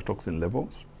aflatoxin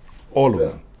levels. All of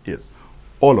them, yes.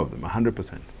 All of them,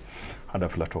 100% had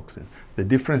aflatoxin. The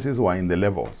differences were in the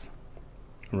levels,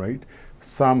 right?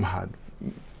 Some had,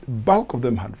 bulk of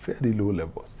them had fairly low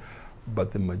levels,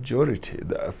 but the majority,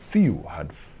 a few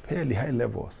had fairly high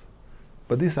levels.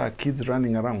 But these are kids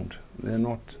running around. They're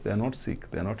not sick.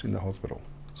 They're not in the hospital.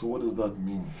 So what does that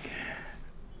mean?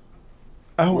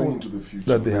 Going into the future,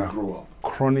 that they as are grow up?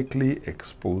 chronically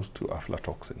exposed to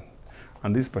aflatoxin.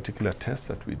 And this particular test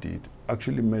that we did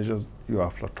actually measures your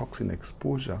aflatoxin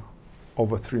exposure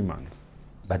over 3 months.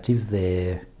 But if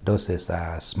the doses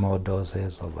are small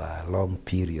doses of a long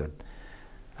period,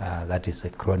 that is a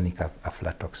chronic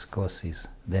aflatoxicosis,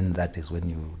 then that is when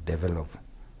you develop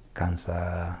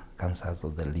cancers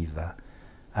of the liver,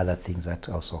 other things that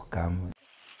also come.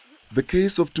 The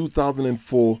case of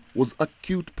 2004 was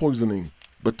acute poisoning,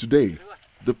 but today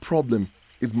the problem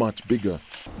is much bigger.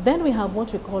 Then we have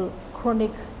what we call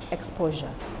chronic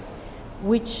exposure,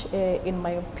 which in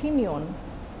my opinion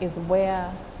is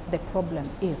where the problem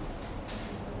is.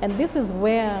 And this is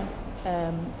where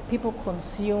people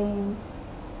consume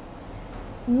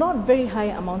not very high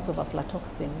amounts of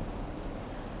aflatoxin,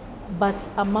 but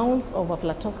amounts of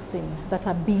aflatoxin that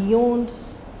are beyond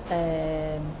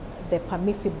the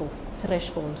permissible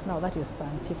threshold. Now that is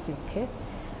scientific.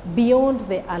 Beyond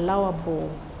the allowable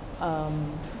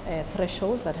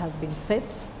threshold that has been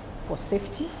set for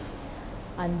safety.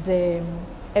 And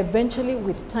eventually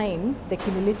with time, the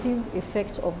cumulative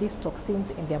effect of these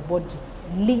toxins in their body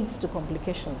leads to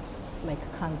complications like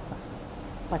cancer,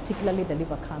 particularly the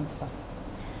liver cancer.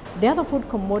 The other food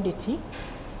commodity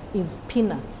is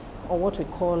peanuts, or what we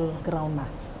call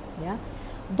groundnuts. Yeah?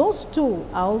 Those two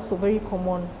are also very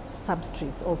common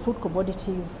substrates or food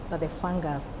commodities that the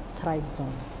fungus thrives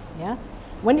on. Yeah?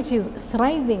 When it is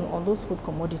thriving on those food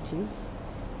commodities,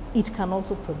 it can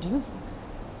also produce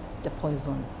the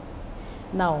poison.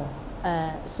 Now,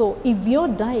 so if your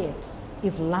diet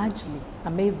is largely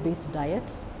a maize-based diet,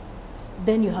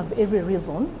 then you have every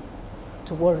reason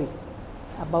to worry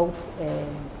about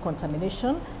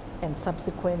contamination and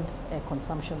subsequent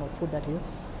consumption of food that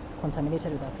is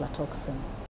contaminated with aflatoxin.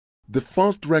 The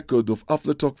first record of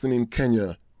aflatoxin in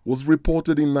Kenya was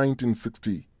reported in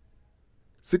 1960.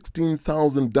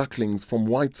 16,000 ducklings from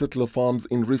white settler farms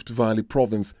in Rift Valley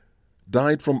province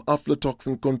died from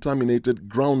aflatoxin-contaminated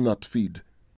groundnut feed.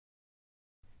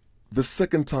 The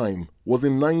second time was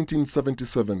in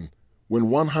 1977, when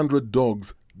 100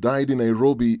 dogs died in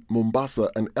Nairobi, Mombasa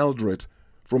and Eldoret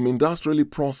from industrially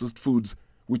processed foods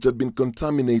which had been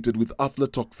contaminated with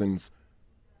aflatoxins.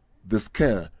 The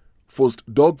scare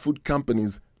forced dog food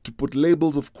companies to put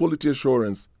labels of quality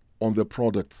assurance on their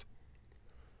products.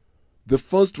 The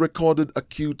first recorded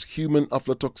acute human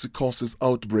aflatoxicosis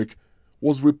outbreak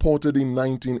was reported in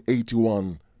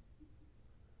 1981.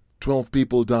 12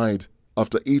 people died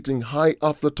after eating high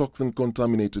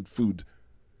aflatoxin-contaminated food.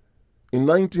 In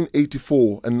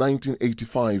 1984 and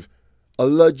 1985, a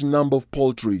large number of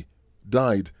poultry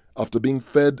died after being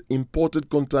fed imported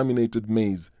contaminated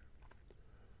maize.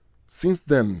 Since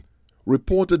then,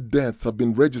 reported deaths have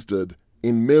been registered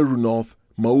in Meru North,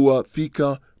 Maua,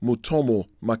 Thika, Mutomo,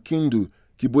 Makindu,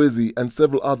 Kibwezi and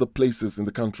several other places in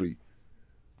the country.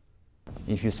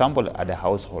 If you sample at the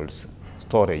households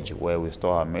storage where we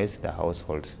store our maize, the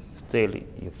households, still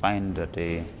you find that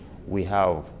we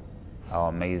have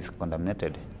our maize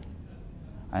contaminated.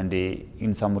 And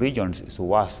in some regions it's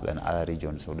worse than other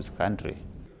regions of this country.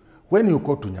 When you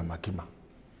go to Nyamakima,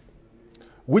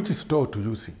 which store do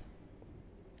you see?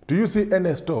 Do you see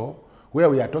any store where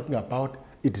we are talking about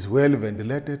it is well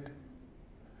ventilated,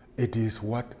 it is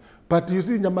what? But you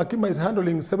see Nyamakima is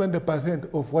handling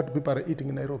 70% of what people are eating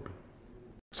in Nairobi.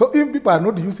 So if people are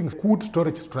not using good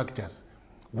storage structures,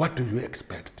 what do you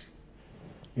expect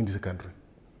in this country?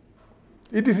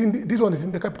 It is this one is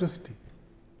in the capital city.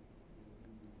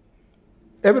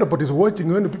 Everybody is watching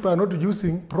when people are not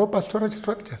using proper storage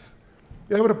structures.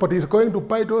 Everybody is going to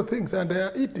buy those things and they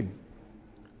are eating.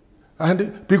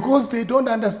 And because they don't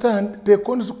understand the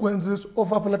consequences of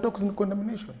aflatoxin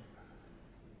contamination.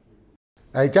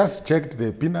 I just checked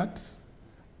the peanuts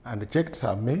and checked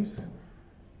some maize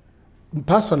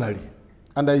personally,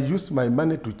 and I used my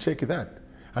money to check that.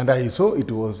 And I saw it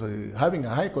was having a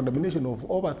high contamination of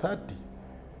over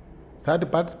 30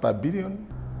 parts per billion.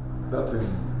 That's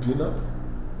in peanuts?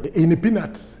 In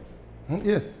peanuts,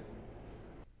 yes.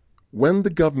 When the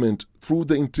government, through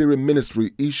the Interior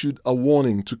Ministry, issued a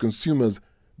warning to consumers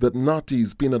that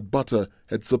Nutty's peanut butter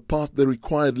had surpassed the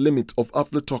required limit of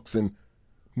aflatoxin,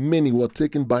 many were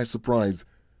taken by surprise.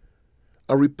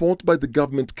 A report by the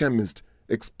government chemist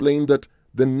explained that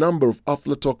the number of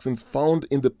aflatoxins found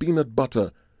in the peanut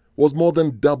butter was more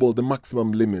than double the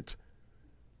maximum limit.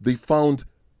 They found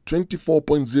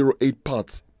 24.08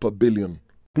 parts per billion.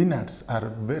 Peanuts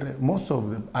are most of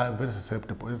them are very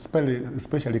susceptible,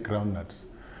 especially groundnuts.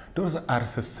 Those are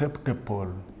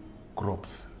susceptible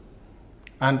crops.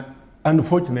 And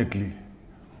unfortunately,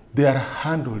 they are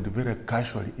handled very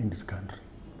casually in this country.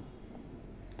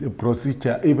 The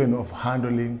procedure even of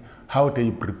handling, how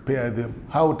they prepare them,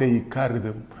 how they carry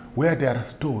them, where they are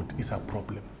stored is a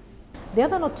problem. The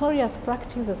other notorious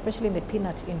practice, especially in the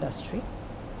peanut industry,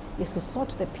 is to sort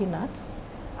the peanuts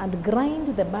and grind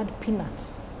the bad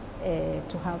peanuts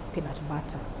to have peanut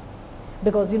butter.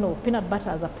 Because, you know, peanut butter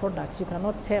as a product, you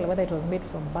cannot tell whether it was made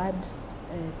from bad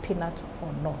peanut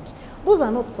or not. Those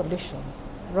are not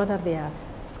solutions. Rather, they are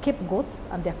scapegoats,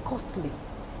 and they're costly.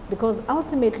 Because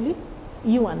ultimately,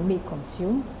 you and me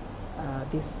consume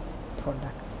these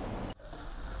products.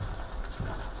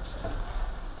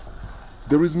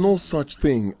 There is no such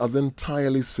thing as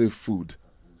entirely safe food,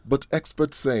 but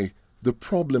experts say the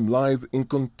problem lies in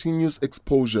continuous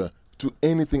exposure to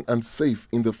anything unsafe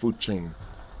in the food chain.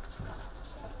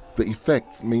 The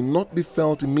effects may not be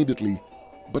felt immediately,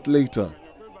 but later.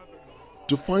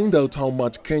 To find out how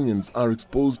much Kenyans are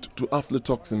exposed to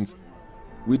aflatoxins,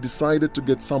 we decided to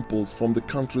get samples from the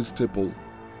country's staple,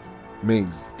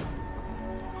 maize.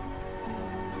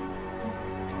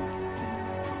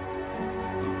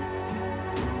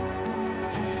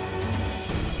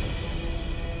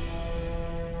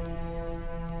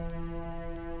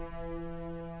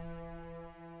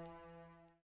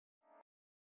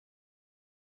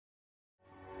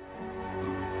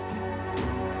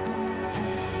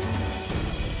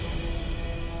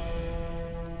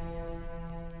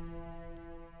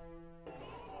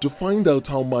 To find out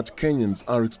how much Kenyans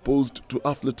are exposed to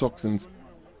aflatoxins,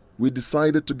 we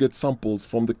decided to get samples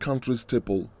from the country's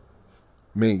staple,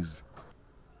 maize.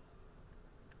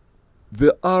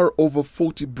 There are over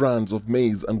 40 brands of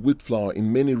maize and wheat flour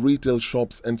in many retail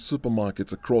shops and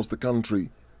supermarkets across the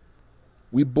country.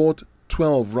 We bought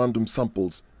 12 random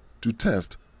samples to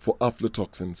test for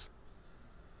aflatoxins.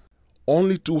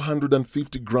 Only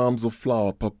 250 grams of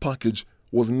flour per package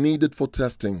was needed for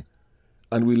testing,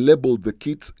 and we labeled the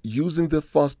kits using the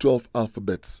first 12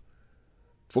 alphabets.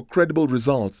 For credible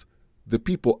results, the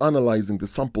people analyzing the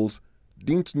samples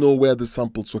didn't know where the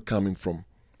samples were coming from.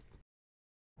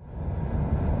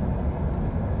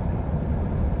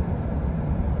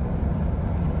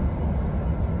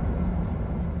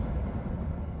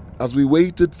 As we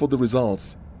waited for the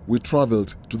results, we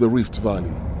traveled to the Rift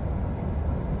Valley,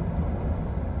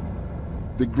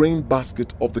 the grain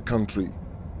basket of the country.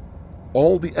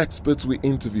 All the experts we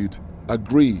interviewed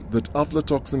agree that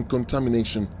aflatoxin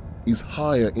contamination is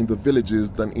higher in the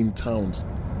villages than in towns.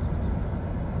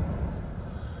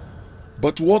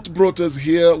 But what brought us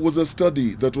here was a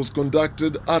study that was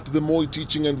conducted at the Moi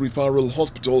Teaching and Referral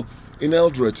Hospital in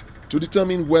Eldoret to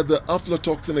determine whether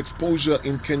aflatoxin exposure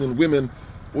in Kenyan women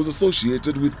was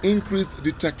associated with increased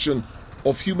detection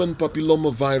of human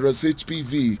papillomavirus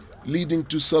HPV leading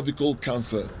to cervical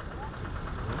cancer.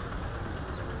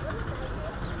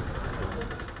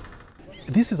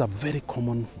 This is a very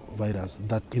common virus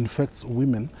that infects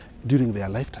women during their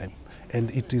lifetime, and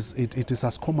it is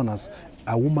as common as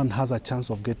a woman has a chance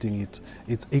of getting it.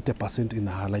 It's 80% in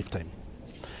her lifetime.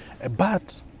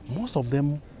 But most of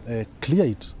them clear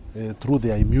it through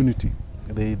their immunity.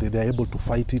 They are able to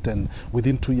fight it, and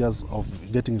within 2 years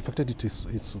of getting infected,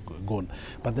 it's gone.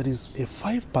 But there is a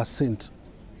 5%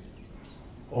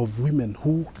 of women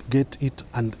who get it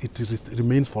and it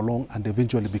remains for long and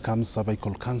eventually becomes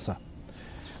cervical cancer.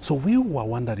 So we were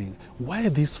wondering, why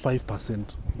this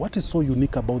 5%? What is so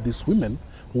unique about these women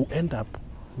who end up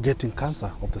getting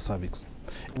cancer of the cervix?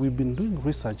 We've been doing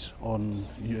research on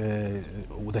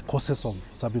the causes of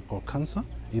cervical cancer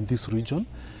in this region,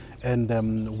 and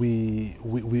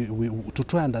to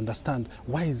try and understand,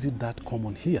 why is it that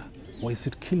common here? Why is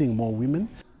it killing more women?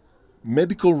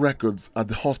 Medical records at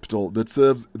the hospital that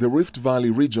serves the Rift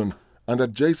Valley region and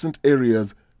adjacent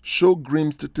areas show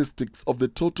grim statistics of the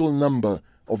total number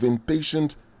of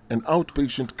inpatient and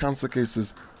outpatient cancer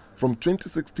cases from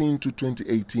 2016 to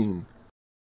 2018.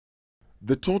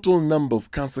 The total number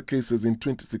of cancer cases in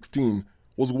 2016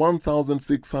 was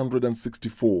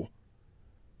 1,664.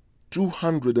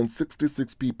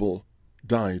 266 people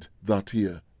died that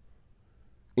year.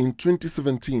 In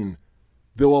 2017,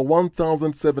 there were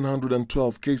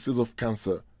 1,712 cases of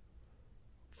cancer.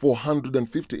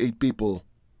 458 people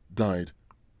died.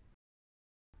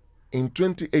 In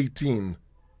 2018,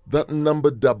 that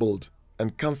number doubled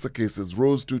and cancer cases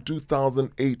rose to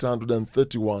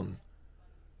 2,831.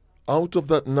 Out of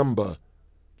that number,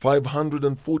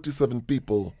 547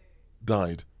 people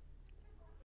died.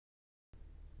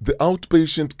 The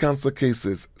outpatient cancer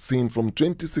cases seen from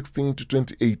 2016 to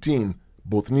 2018,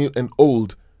 both new and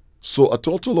old, saw a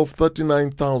total of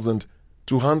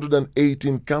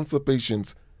 39,218 cancer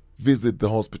patients visit the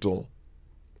hospital.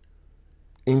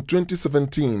 In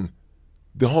 2017,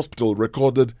 the hospital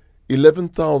recorded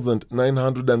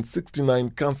 11,969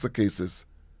 cancer cases.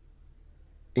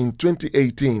 In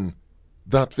 2018,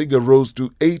 that figure rose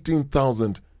to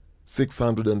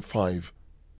 18,605.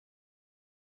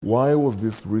 Why was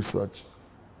this research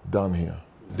done here?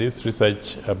 This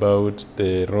research about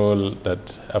the role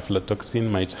that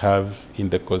aflatoxin might have in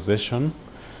the causation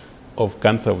of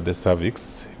cancer of the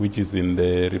cervix, which is in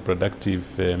the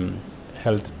reproductive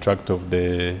health tract of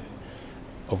the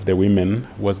women,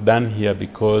 was done here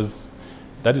because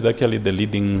that is actually the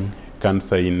leading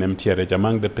cancer in MTRH.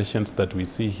 Among the patients that we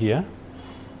see here,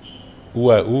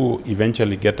 who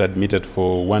eventually get admitted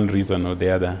for one reason or the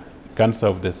other, cancer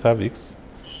of the cervix,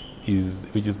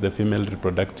 which is the female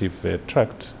reproductive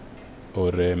tract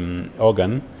or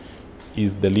organ,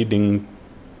 is the leading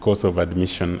cause of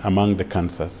admission among the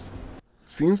cancers.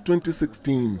 Since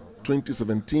 2016,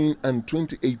 2017 and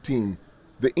 2018,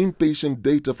 the inpatient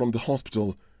data from the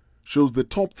hospital shows the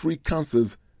top 3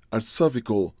 cancers are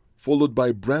cervical, followed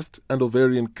by breast and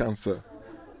ovarian cancer.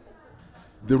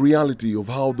 The reality of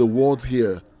how the wards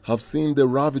here have seen the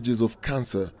ravages of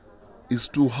cancer is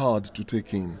too hard to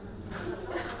take in.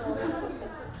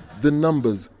 The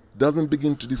numbers doesn't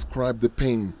begin to describe the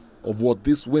pain of what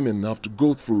these women have to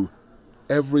go through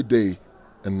every day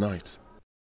and night.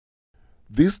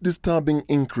 This disturbing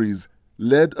increase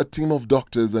led a team of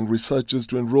doctors and researchers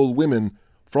to enroll women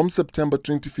from September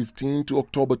 2015 to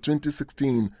October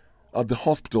 2016 at the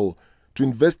hospital to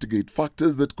investigate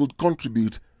factors that could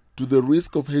contribute to the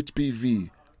risk of HPV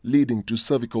leading to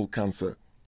cervical cancer.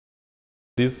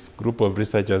 This group of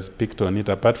researchers picked on it.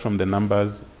 Apart from the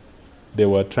numbers, they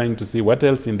were trying to see what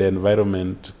else in the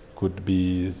environment could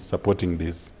be supporting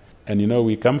this. And you know,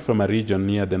 we come from a region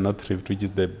near the North Rift, which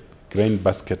is the grain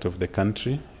basket of the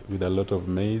country, with a lot of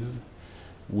maize,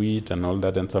 wheat and all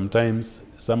that. And sometimes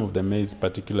some of the maize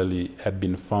particularly had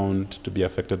been found to be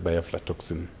affected by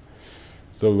aflatoxin.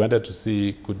 So we wanted to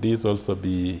see, could this also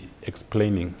be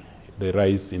explaining the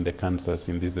rise in the cancers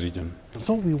in this region?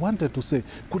 So we wanted to say,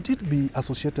 could it be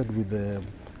associated with the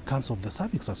cancer of the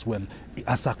cervix as well,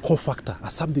 as a cofactor,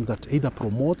 as something that either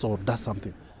promotes or does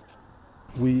something?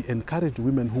 We encourage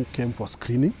women who came for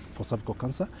screening for cervical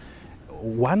cancer.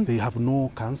 One, they have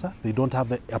no cancer, they don't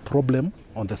have a problem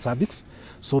on the cervix,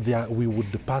 so we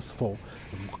would pass for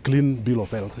clean bill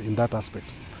of health in that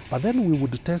aspect. But then we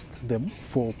would test them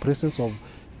for presence of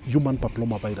human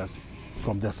papillomavirus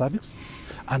from their cervix,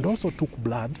 and also took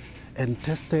blood and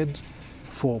tested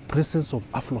for presence of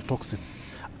aflatoxin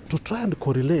to try and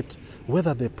correlate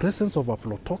whether the presence of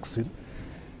aflatoxin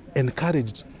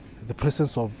encouraged the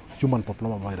presence of human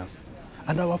papillomavirus.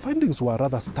 And our findings were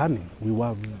rather stunning. We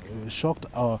were shocked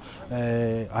at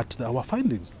our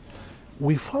findings.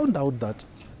 We found out that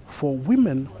for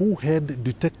women who had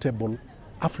detectable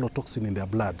aflatoxin in their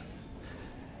blood,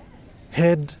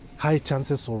 had high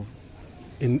chances of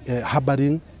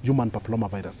harboring human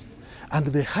papillomavirus. And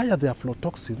the higher the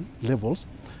aflatoxin levels,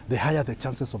 the higher the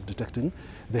chances of detecting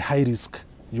the high-risk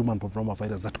human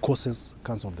papillomavirus that causes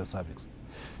cancer of the cervix.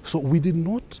 So we did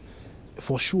not,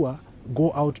 for sure,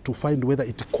 go out to find whether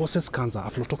it causes cancer,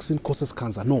 aflatoxin causes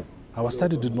cancer. No, our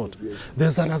study did not.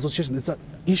 There's an association. It's an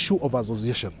issue of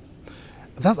association.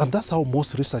 And that's how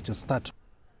most researchers start.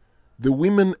 The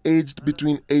women aged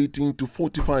between 18 to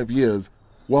 45 years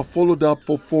were followed up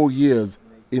for 4 years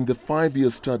in the 5-year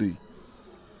study.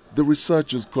 The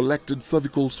researchers collected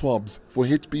cervical swabs for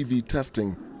HPV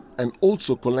testing and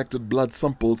also collected blood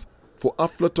samples for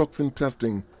aflatoxin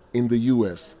testing in the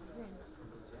US.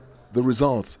 The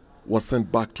results were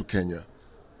sent back to Kenya.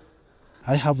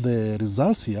 I have the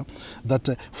results here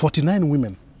that 49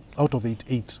 women out of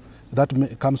 88,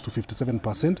 that comes to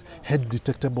 57%, had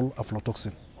detectable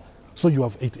aflatoxin. So you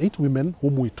have 88 women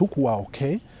whom we took who are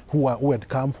okay, who had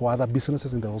come for other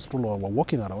businesses in the hospital or were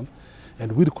walking around,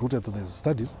 and we recruited to the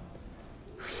studies.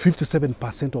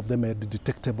 57% of them had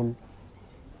detectable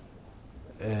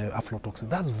aflatoxin.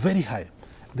 That's very high.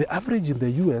 The average in the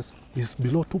US is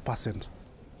below 2%.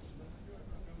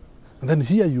 And then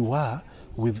here you are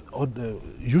with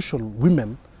usual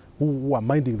women who are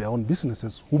minding their own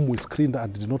businesses, whom we screened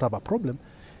and did not have a problem,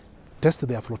 tested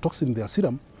the aflatoxin in their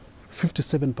serum,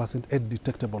 57% had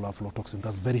detectable aflatoxin.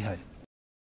 That's very high.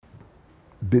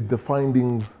 Did the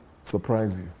findings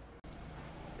surprise you?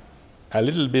 A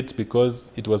little bit,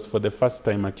 because it was for the first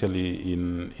time actually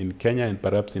in Kenya and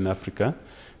perhaps in Africa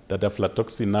that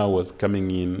aflatoxin now was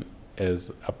coming in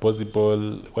as a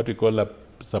possible, what we call a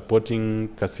supporting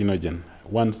carcinogen.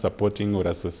 One supporting or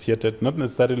associated, not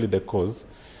necessarily the cause,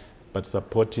 but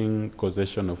supporting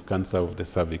causation of cancer of the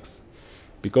cervix.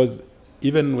 Because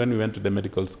even when we went to the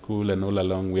medical school and all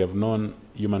along, we have known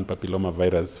human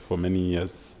papillomavirus for many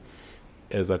years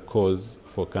as a cause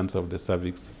for cancer of the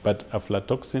cervix. But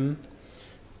aflatoxin,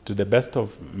 to the best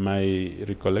of my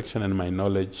recollection and my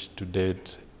knowledge to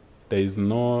date, there is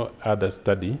no other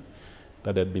study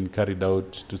that had been carried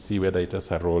out to see whether it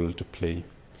has a role to play.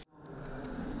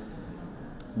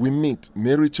 We meet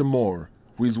Mary Chamor,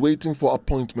 who is waiting for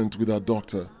appointment with her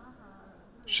doctor.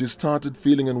 She started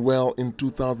feeling unwell in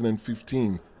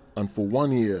 2015 and for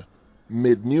 1 year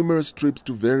made numerous trips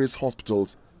to various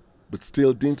hospitals but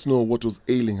still didn't know what was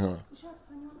ailing her.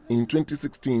 In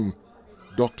 2016,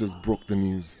 doctors broke the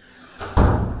news.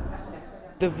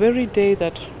 The very day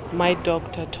that my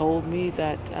doctor told me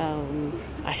that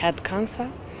I had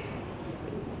cancer,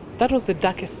 that was the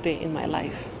darkest day in my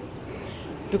life.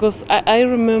 Because I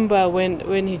remember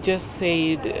when he just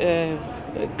said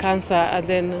cancer, and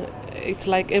then it's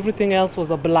like everything else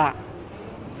was a blur.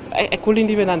 I couldn't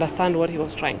even understand what he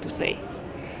was trying to say.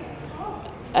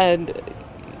 And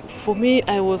for me,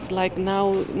 I was like,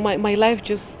 now my life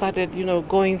just started,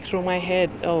 going through my head.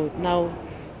 Oh, now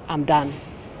I'm done.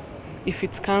 If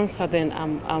it's cancer, then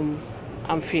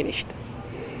I'm finished.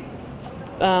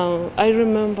 I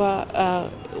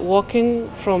remember walking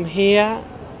from here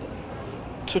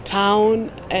to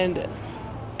town, and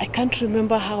I can't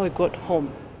remember how I got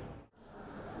home.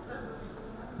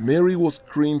 Mary was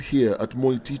screened here at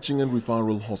Moi Teaching and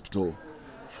Referral Hospital.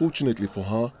 Fortunately for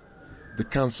her, the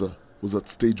cancer was at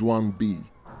stage 1B.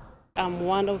 I'm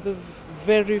one of the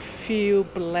very few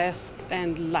blessed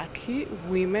and lucky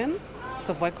women,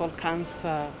 cervical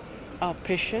cancer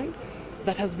patient,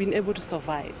 that has been able to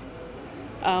survive.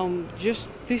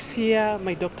 Just this year,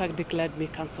 my doctor declared me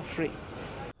cancer-free.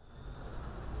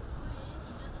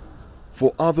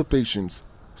 For other patients,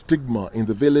 stigma in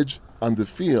the village and the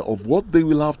fear of what they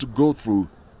will have to go through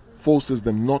forces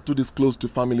them not to disclose to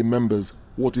family members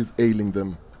what is ailing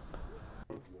them.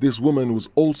 This woman was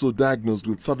also diagnosed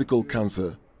with cervical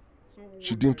cancer.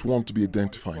 She didn't want to be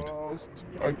identified.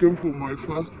 I came for my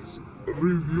first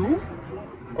review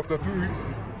after 2 weeks.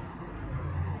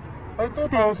 I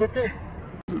thought I was okay.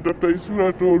 Dr.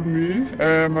 Isura told me,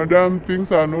 Madam,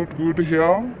 things are not good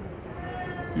here.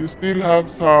 You still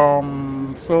have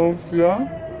some cells here.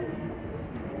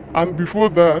 And before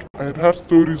that, I had heard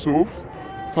stories of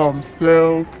some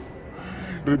cells,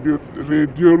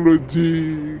 radiology,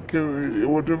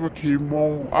 whatever came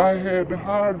on. I had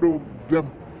heard of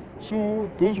them. So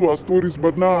those were stories,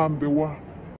 but now I'm the one.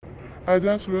 I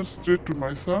just went straight to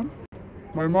my son,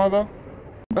 my mother.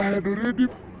 I had already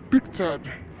pictured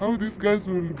how these guys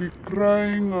will be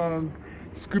crying and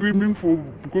screaming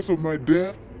because of my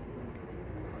death.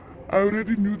 I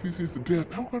already knew this is death.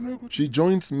 How can I go? She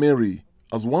joins Mary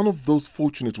as one of those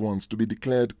fortunate ones to be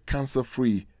declared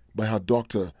cancer-free by her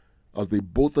doctor as they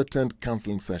both attend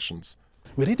counseling sessions.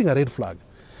 We're hitting a red flag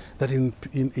that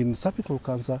in cervical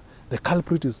cancer, the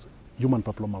culprit is human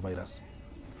papillomavirus.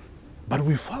 But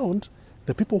we found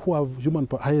the people who have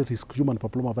high-risk human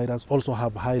papillomavirus also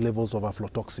have high levels of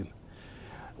aflatoxin.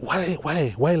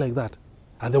 Why like that?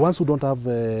 And the ones who don't have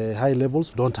high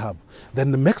levels don't have.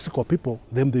 Then the Mexico people,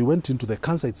 then they went into the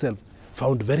cancer itself,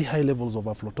 found very high levels of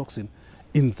aflatoxin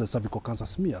in the cervical cancer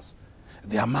smears.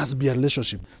 There must be a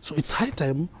relationship. So it's high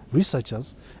time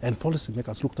researchers and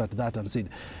policymakers looked at that and said,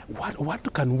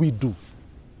 what can we do?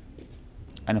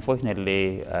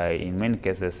 Unfortunately, in many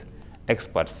cases,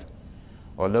 experts,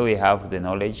 although we have the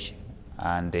knowledge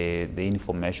and the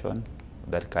information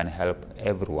that can help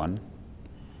everyone,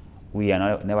 we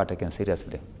are never taken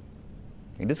seriously.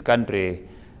 In this country,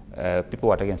 people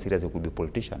who are taken seriously could be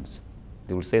politicians.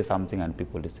 They will say something and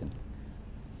people listen.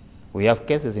 We have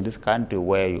cases in this country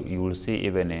where you will see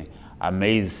even a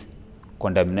maize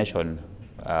contamination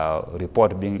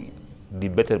report being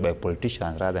debated by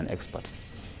politicians rather than experts.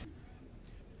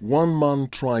 One man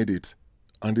tried it,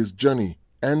 and his journey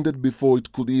ended before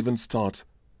it could even start.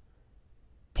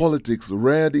 Politics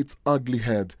reared its ugly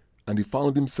head, and he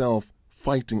found himself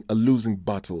fighting a losing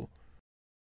battle.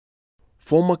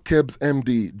 Former KEBS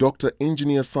MD Dr.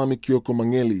 Engineer Sami Kyoko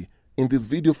Mangeli, in this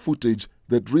video footage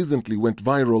that recently went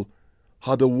viral,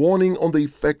 had a warning on the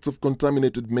effects of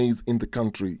contaminated maize in the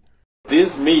country.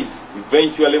 This maize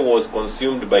eventually was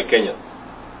consumed by Kenyans.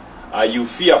 Are you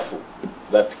fearful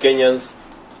that Kenyans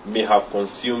may have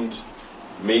consumed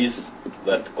maize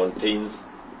that contains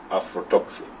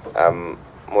aflatoxin? I'm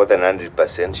more than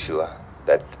 100% sure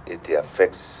that it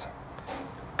affects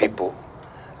people,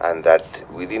 and that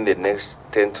within the next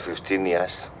 10 to 15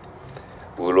 years,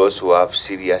 we will also have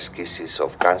serious cases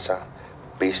of cancer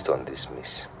based on this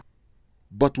maize.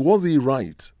 But was he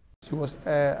right? He was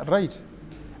right.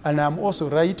 And I'm also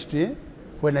right today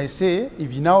when I say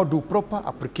if you now do proper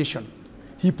application.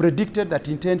 He predicted that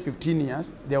in 10, 15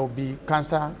 years, there will be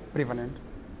cancer prevalent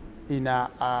in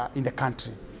the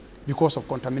country because of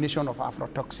contamination of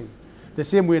aflatoxin. The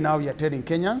same way now we are telling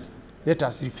Kenyans, let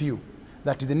us review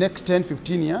that in the next 10,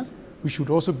 15 years, we should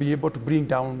also be able to bring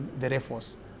down the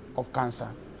levels of cancer.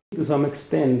 To some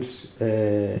extent,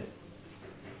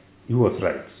 he was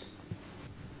right.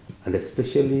 And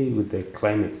especially with the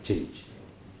climate change,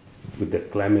 with the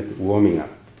climate warming up,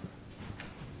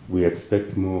 we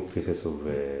expect more cases of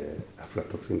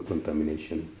aflatoxin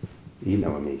contamination in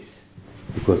our maize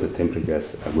because the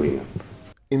temperatures are going up.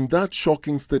 In that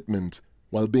shocking statement,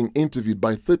 while being interviewed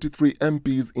by 33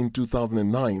 MPs in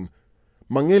 2009,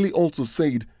 Mangeli also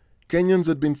said Kenyans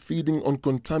had been feeding on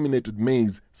contaminated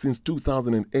maize since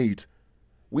 2008,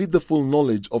 with the full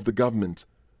knowledge of the government.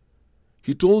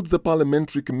 He told the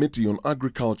Parliamentary Committee on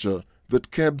Agriculture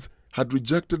that KEBS had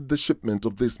rejected the shipment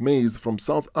of this maize from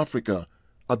South Africa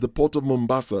at the port of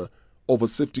Mombasa over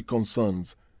safety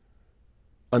concerns.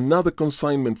 Another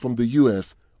consignment from the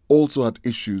US also had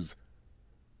issues,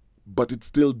 but it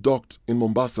still docked in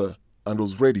Mombasa and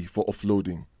was ready for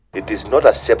offloading. It is not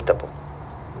acceptable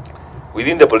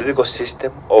within the political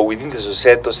system or within the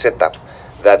societal setup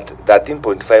that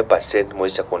 13.5%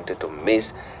 moisture content of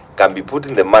maize can be put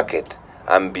in the market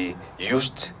and be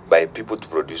used by people to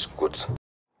produce goods.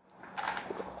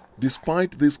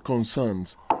 Despite these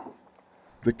concerns,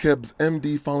 the KEBS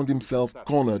MD found himself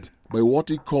cornered by what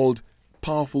he called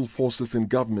powerful forces in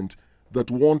government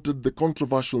that wanted the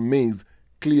controversial maize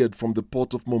cleared from the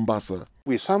port of Mombasa.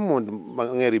 We summoned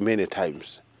Mangeli many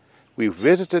times. We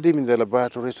visited him in the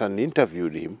laboratories and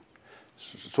interviewed him.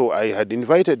 So I had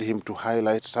invited him to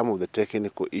highlight some of the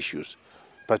technical issues,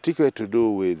 particularly to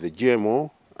do with the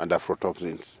GMO and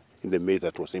aflatoxins in the maize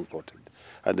that was imported,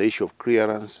 and the issue of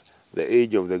clearance, the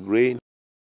age of the grain.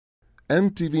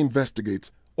 NTV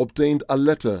Investigates obtained a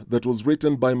letter that was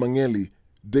written by Mangeli,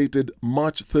 dated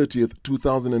March 30th,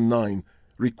 2009,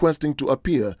 requesting to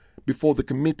appear before the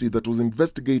committee that was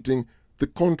investigating the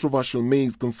controversial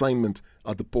maize consignment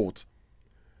at the port.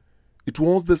 It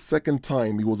was the second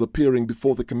time he was appearing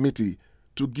before the committee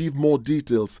to give more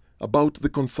details about the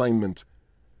consignment.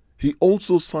 He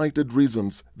also cited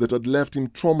reasons that had left him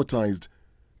traumatized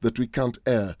that we can't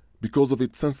air because of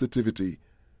its sensitivity,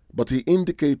 but he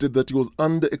indicated that he was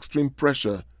under extreme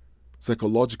pressure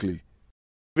psychologically.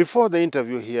 Before the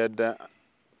interview,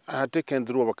 I had taken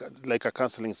through like a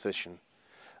counseling session.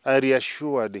 I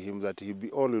reassured him that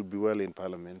all will be well in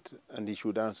Parliament and he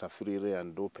should answer freely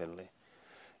and openly.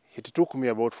 It took me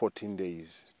about 14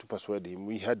 days to persuade him.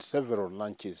 We had several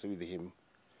lunches with him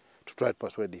to try to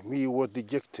persuade him. He was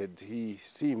dejected. He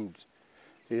seemed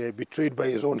betrayed by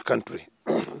his own country.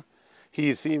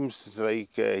 He seems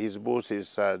like his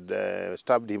bosses had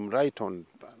stabbed him right on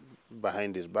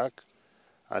behind his back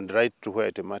and right to where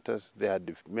it matters. They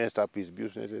had messed up his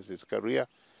businesses, his career.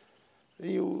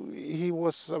 He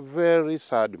was a very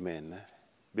sad man,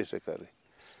 basically.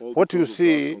 What you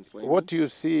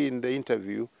see in the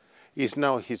interview is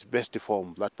now his best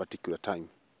form that particular time.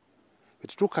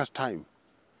 It took us time.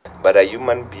 But a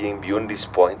human being beyond this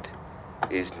point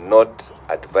is not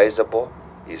advisable,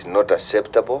 is not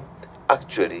acceptable.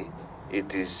 Actually,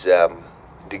 it is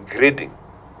degrading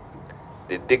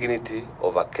the dignity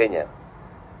of a Kenyan,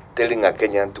 telling a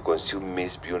Kenyan to consume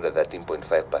maize beyond the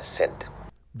 13.5%.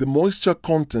 The moisture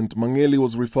content Mangeli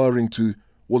was referring to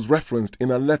was referenced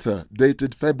in a letter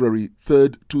dated February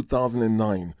 3,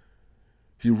 2009.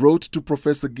 He wrote to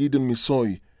Professor Gideon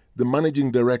Misoi, the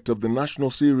Managing Director of the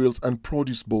National Cereals and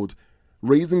Produce Board,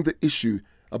 raising the issue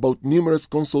about numerous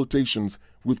consultations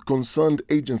with concerned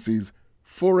agencies,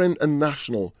 foreign and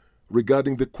national,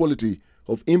 regarding the quality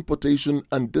of importation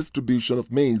and distribution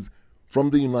of maize from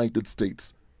the United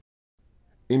States.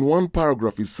 In one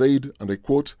paragraph he said, and I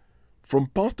quote, "From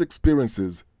past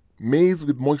experiences, maize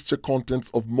with moisture contents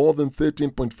of more than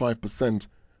 13.5%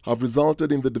 have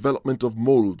resulted in the development of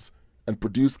molds and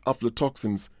produce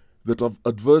aflatoxins that have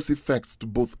adverse effects to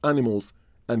both animals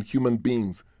and human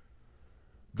beings."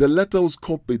 The letter was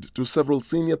copied to several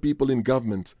senior people in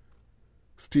government.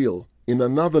 Still, in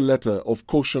another letter of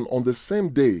caution on the same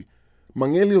day,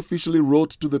 Mangeli officially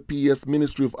wrote to the PS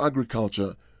Ministry of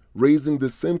Agriculture, raising the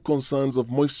same concerns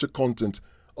of moisture content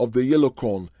of the yellow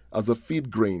corn as a feed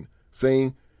grain,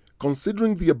 saying,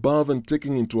 Considering the above and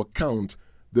taking into account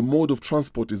the mode of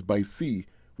transport is by sea,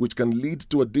 which can lead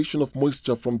to addition of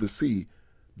moisture from the sea,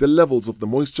 the levels of the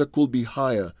moisture could be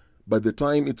higher by the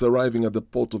time it's arriving at the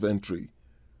port of entry.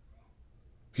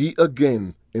 He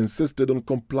again insisted on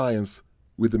compliance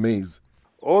with the maize.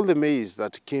 All the maize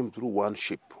that came through one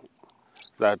ship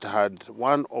that had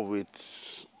one of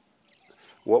its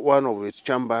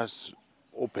chambers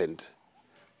opened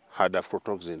had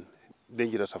aflatoxin,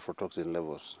 dangerous aflatoxin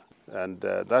levels. And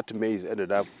that maize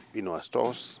ended up in our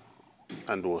stores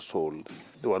and was sold.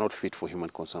 They were not fit for human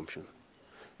consumption.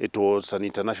 It was an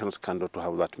international scandal to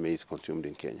have that maize consumed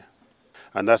in Kenya.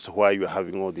 And that's why you're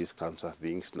having all these cancer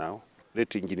things now.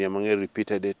 Late Engineer Mangeli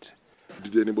repeated it.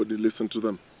 Did anybody listen to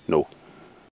them? No.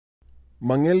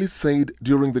 Mangeli said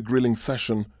during the grilling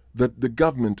session that the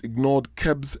government ignored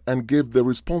KEBS and gave the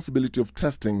responsibility of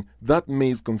testing that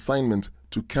maize consignment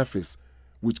to KEFIS,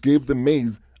 which gave the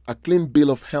maize a clean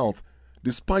bill of health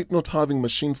despite not having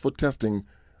machines for testing,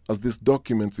 as this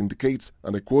document indicates,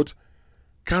 and I quote,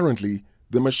 "Currently,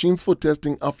 the machines for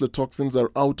testing aflatoxins are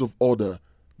out of order.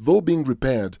 Though being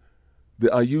repaired, they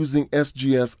are using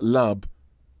SGS lab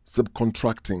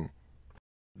subcontracting."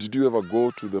 Did you ever go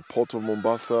to the port of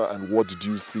Mombasa, and what did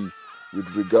you see with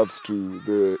regards to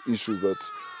the issues that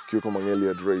Kyoko Mangeli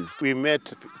had raised? We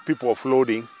met people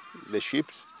offloading the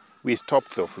ships. We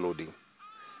stopped the offloading.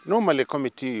 Normally, a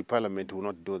committee parliament will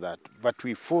not do that, but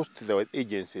we forced the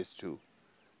agencies to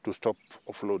stop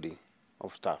offloading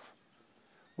of staff.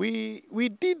 We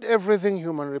did everything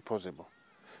humanly possible.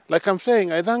 Like I'm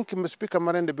saying, I thank Speaker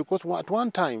Marende because at one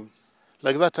time,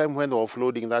 like that time when they were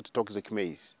offloading that toxic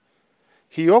maize,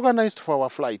 he organized for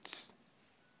our flights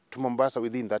to Mombasa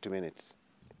within 30 minutes.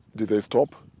 Did they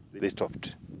stop? They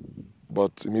stopped.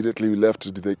 But immediately you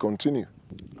left, did they continue?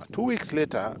 2 weeks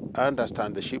later, I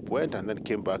understand the ship went and then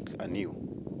came back anew.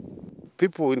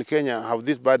 People in Kenya have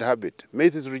this bad habit.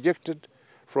 Maize is rejected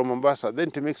from Mombasa, then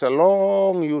it makes a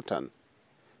long U-turn.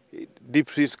 Deep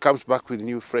Seas comes back with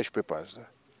new fresh papers.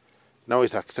 Now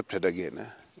it's accepted again.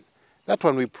 That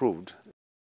one we proved.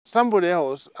 Somebody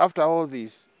else, after all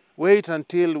this, wait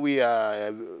until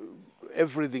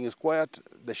everything is quiet,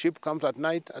 the ship comes at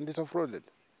night and is offloaded.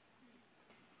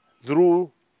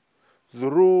 Through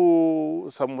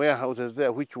some warehouses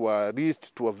there which were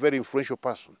leased to a very influential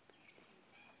person.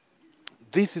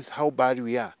 This is how bad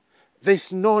we are.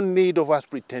 There's no need of us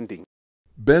pretending.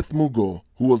 Beth Mugo,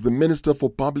 who was the Minister for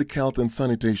Public Health and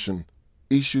Sanitation,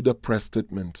 issued a press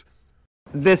statement.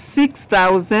 The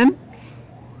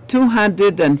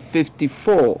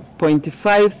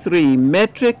 6,254.53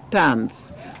 metric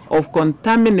tons of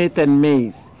contaminated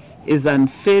maize is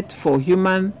unfit for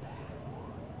human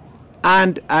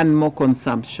and animal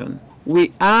consumption.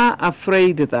 We are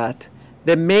afraid that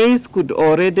the maize could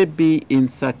already be in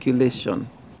circulation.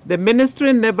 The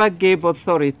ministry never gave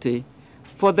authority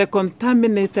for the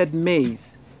contaminated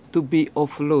maize to be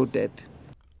offloaded.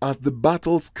 As the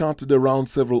battle scattered around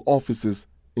several offices,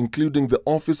 including the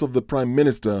Office of the Prime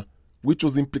Minister, which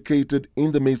was implicated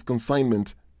in the maize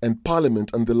consignment, and Parliament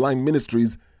and the line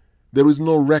ministries, there is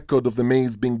no record of the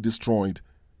maize being destroyed.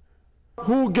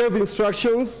 Who gave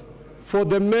instructions for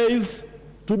the maize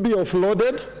to be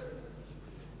offloaded?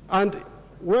 And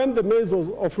when the maize was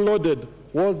offloaded,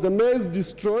 was the maize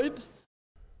destroyed?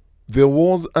 There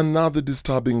was another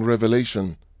disturbing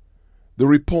revelation. The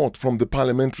report from the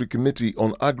Parliamentary Committee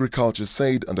on Agriculture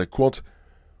said, and I quote,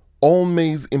 "All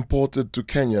maize imported to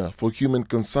Kenya for human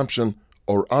consumption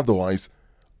or otherwise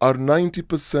are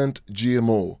 90%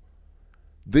 GMO.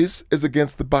 This is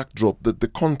against the backdrop that the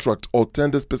contract or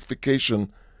tender specification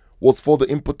was for the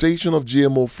importation of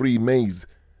GMO-free maize.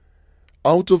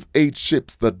 Out of 8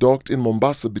 ships that docked in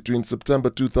Mombasa between September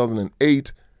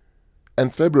 2008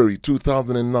 and February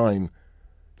 2009,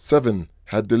 7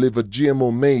 had delivered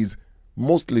GMO maize,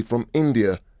 mostly from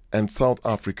India and South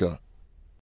Africa."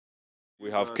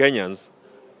 We have Kenyans,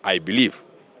 I believe,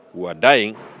 who are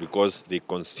dying because they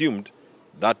consumed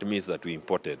that maize that we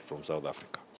imported from South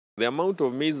Africa. The amount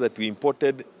of maize that we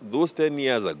imported those 10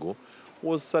 years ago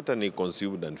was certainly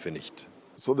consumed and finished.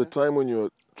 So the time when you were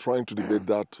trying to debate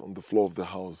that on the floor of the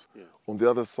House, on the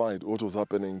other side, what was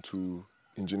happening to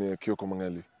Engineer Kyoko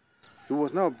Mangeli? He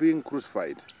was now being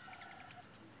crucified.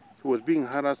 He was being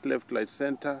harassed left, right,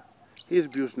 center. His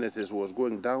businesses was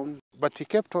going down, but he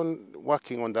kept on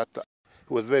working on that.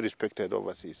 He was very respected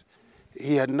overseas.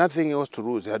 He had nothing else to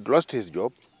lose. He had lost his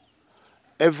job.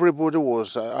 Everybody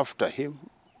was after him,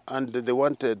 and they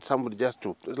wanted somebody just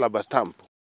to slap a stamp.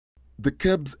 The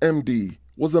KEBS MD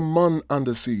was a man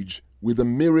under siege with a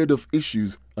myriad of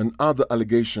issues and other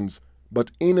allegations,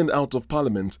 but in and out of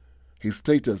Parliament, his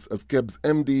status as KEBS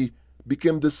MD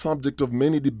became the subject of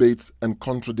many debates and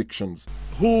contradictions.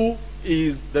 Who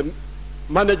is the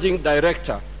managing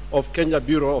director of Kenya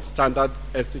Bureau of Standards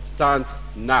as it stands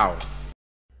now?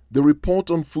 The report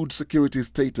on food security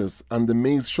status and the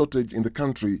maize shortage in the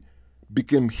country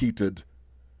became heated.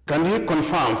 Can he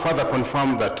further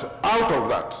confirm that out of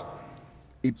that?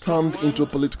 It turned into a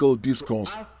political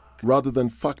discourse rather than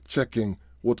fact-checking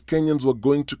what Kenyans were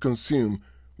going to consume,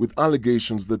 with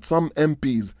allegations that some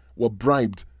MPs were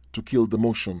bribed to kill the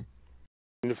motion.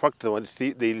 In fact,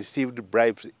 they received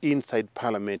bribes inside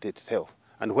Parliament itself.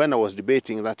 And when I was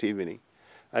debating that evening,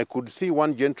 I could see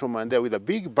one gentleman there with a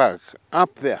big bag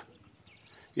up there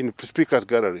in the Speaker's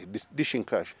gallery, dishing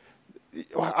cash.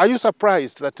 Are you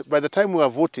surprised that by the time we were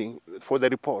voting for the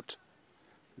report,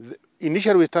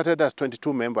 initially we started as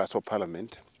 22 members of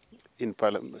Parliament. In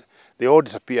Parliament, they all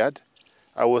disappeared.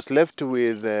 I was left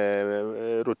with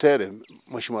Mheshimiwa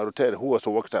Rutere, who was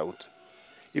worked out.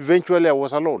 Eventually, I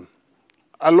was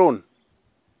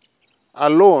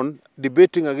alone,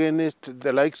 debating against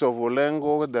the likes of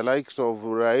Olengo, the likes of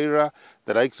Raira,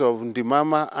 the likes of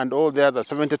Ndimama, and all the other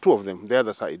 72 of them, the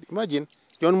other side. Imagine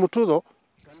John Mutudo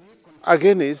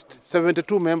against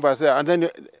 72 members there, and then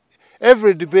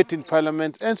every debate in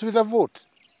Parliament ends with a vote.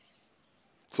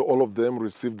 So all of them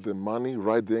received the money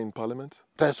right there in Parliament?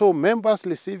 I saw members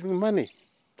receiving money.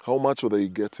 How much were they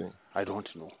getting? I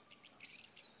don't know.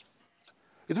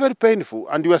 It's very painful,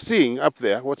 and you are seeing up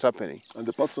there what's happening. And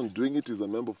the person doing it is a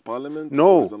member of Parliament?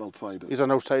 No, or is an outsider? He's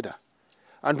an outsider.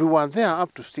 And we were there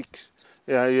up to 6.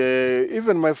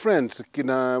 Even my friends,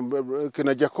 Kina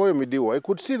Jacoyo Midiwa, I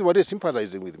could see they were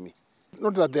sympathizing with me.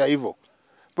 Not that they are evil,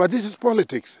 but this is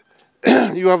politics.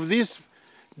 You have this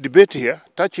debate here,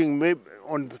 touching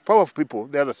on the power of people,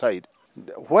 the other side.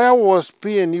 Where was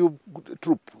PNU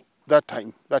troop that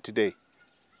time, that day?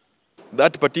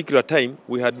 That particular time,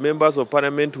 we had members of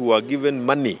parliament who were given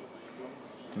money.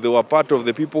 They were part of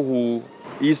the people who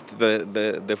eased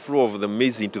the flow of the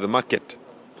maize into the market.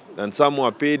 And some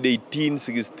were paid 18,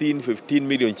 16, 15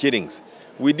 million shillings.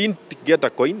 We didn't get a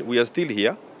coin. We are still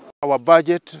here. Our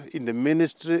budget in the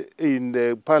ministry, in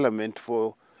the parliament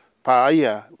for per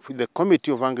year, the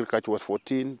Committee of Agriculture was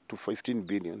 14 to 15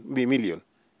 million.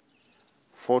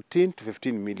 14 to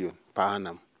 15 million per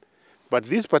annum. But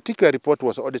this particular report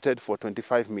was audited for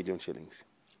 25 million shillings,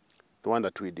 the one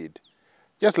that we did.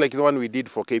 Just like the one we did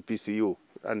for KPCU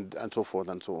and so forth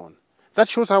and so on. That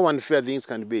shows how unfair things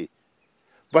can be.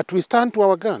 But we stand to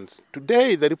our guns.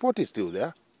 Today, the report is still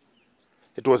there.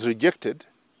 It was rejected.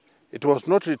 It was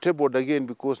not retabled again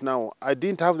because now I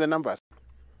didn't have the numbers.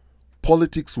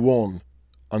 Politics won,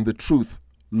 and the truth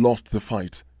lost the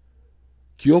fight.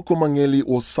 Kioko Mangeli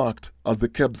was sacked as the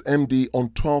KEBS MD on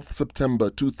 12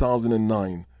 September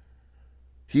 2009.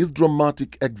 His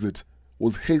dramatic exit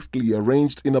was hastily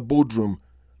arranged in a boardroom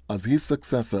as his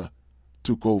successor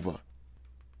took over.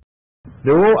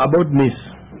 The war about maize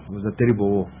was a terrible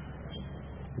war.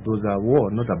 It was a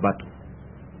war, not a battle.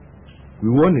 We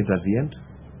won it at the end,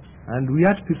 and we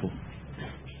hurt people.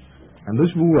 And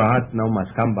those people who are hurt now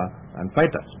must come back and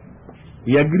fight us.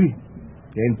 We agree.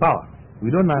 They're in power.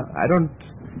 I don't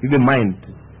even mind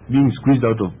being squeezed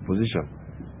out of position.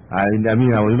 I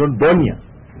mean, I was not born here,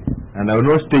 and I will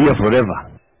not stay here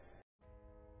forever.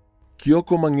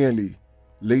 Kioko Mangeli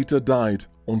later died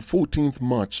on 14th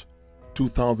March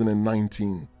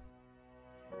 2019.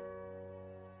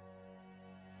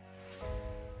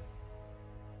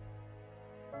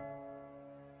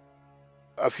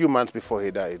 A few months before he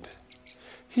died,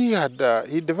 he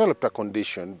developed a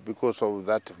condition because of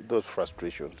those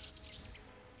frustrations.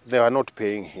 They were not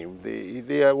paying him.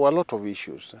 There were a lot of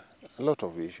issues,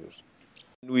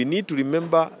 We need to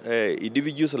remember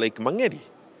individuals like Mangeli,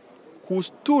 who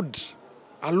stood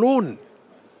alone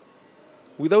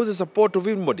without the support of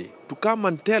anybody to come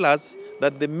and tell us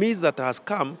that the maize that has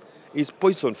come is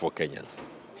poison for Kenyans.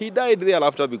 He died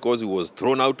thereafter because he was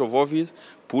thrown out of office,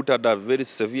 put at a very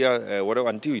severe whatever,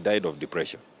 until he died of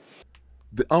depression.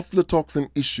 The aflatoxin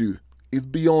issue is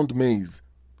beyond maize.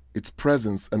 Its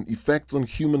presence and effects on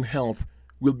human health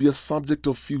will be a subject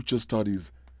of future studies.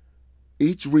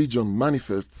 Each region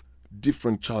manifests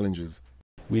different challenges.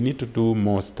 We need to do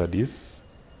more studies,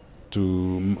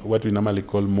 to what we normally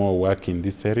call more work in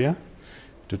this area,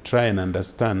 to try and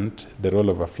understand the role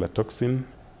of aflatoxin.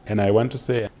 And I want to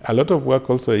say a lot of work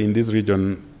also in this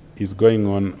region is going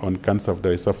on cancer of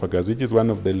the esophagus, which is one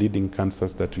of the leading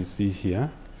cancers that we see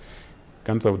here.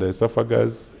 Cancer of the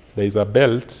esophagus, there is a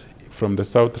belt from the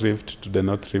South Rift to the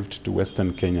North Rift to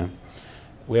Western Kenya,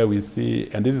 where we see,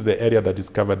 and this is the area that is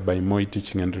covered by Moi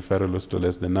Teaching and Referral Hospital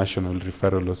as the National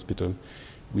Referral Hospital.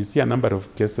 We see a number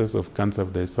of cases of cancer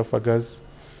of the esophagus,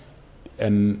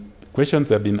 And questions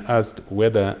have been asked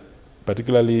whether,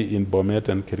 particularly in Bomet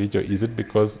and Kericho, is it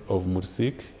because of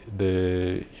mursik,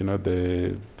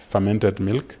 the fermented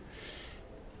milk,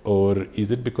 or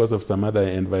is it because of some other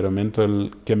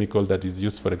environmental chemical that is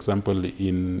used, for example,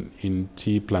 in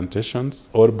tea plantations,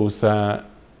 or busa?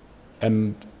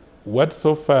 And what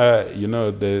so far,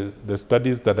 the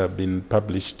studies that have been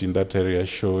published in that area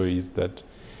show is that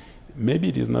maybe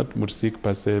it is not mursik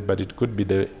per se, but it could be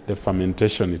the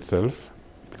fermentation itself,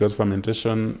 because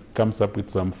fermentation comes up with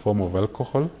some form of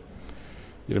alcohol.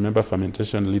 You remember,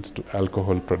 fermentation leads to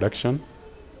alcohol production.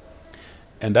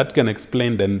 And that can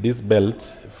explain then this belt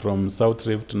from South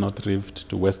Rift, North Rift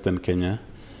to Western Kenya,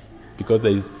 because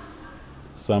there is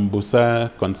some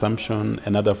busa consumption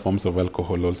and other forms of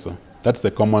alcohol also. That's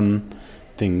the common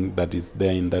thing that is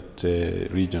there in that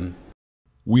region.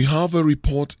 We have a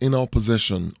report in our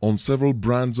possession on several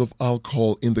brands of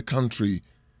alcohol in the country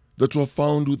that were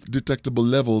found with detectable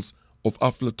levels of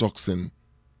aflatoxin.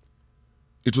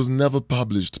 It was never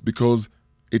published because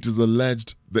it is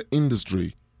alleged the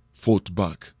industry fought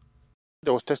back.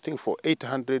 I was testing for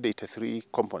 883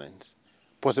 components,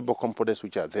 possible components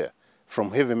which are there,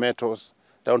 from heavy metals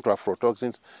down to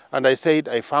aflatoxins. And I said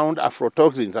I found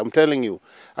aflatoxins. I'm telling you,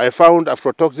 I found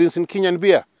aflatoxins in Kenyan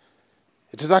beer.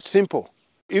 It is that simple.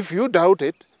 If you doubt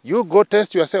it, you go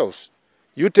test yourselves.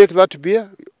 You take that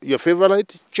beer, your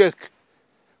favorite, check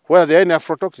whether there are any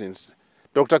aflatoxins.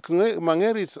 Dr.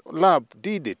 Mangeri's lab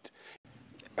did it.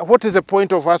 What is the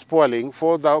point of us pouring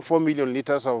 4 million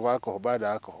liters of alcohol, bad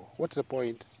alcohol? What's the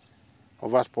point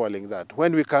of us pouring that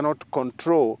when we cannot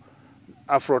control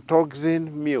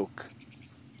aflatoxin milk,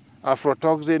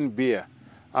 aflatoxin beer,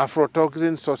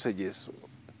 aflatoxin sausages?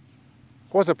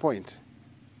 What's the point?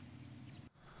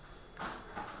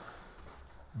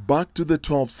 Back to the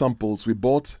 12 samples we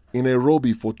bought in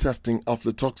Nairobi for testing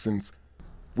aflatoxins.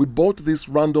 We bought these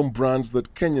random brands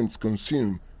that Kenyans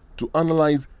consume to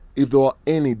analyze if there are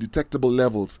any detectable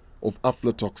levels of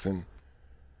aflatoxin.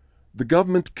 The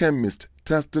government chemist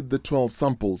tested the 12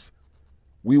 samples.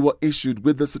 We were issued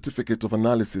with the certificate of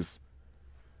analysis.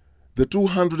 The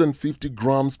 250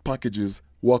 grams packages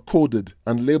were coded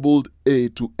and labeled A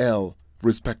to L,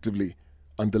 respectively,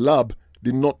 and the lab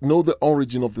did not know the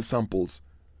origin of the samples.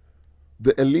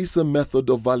 The ELISA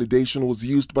method of validation was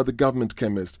used by the government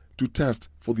chemist to test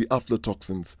for the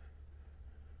aflatoxins.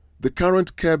 The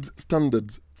current KEBS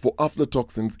standards for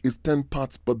aflatoxins is 10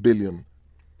 parts per billion.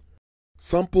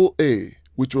 Sample A,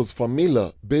 which was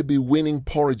Famila Baby Winning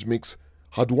Porridge Mix,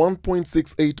 had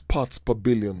 1.68 parts per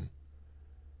billion.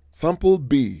 Sample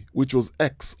B, which was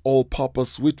X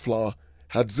All-Purpose Wheat Flour,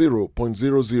 had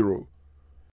 0.00.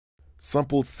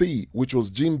 Sample C, which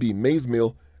was Jimby Maize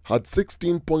Meal, had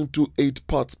 16.28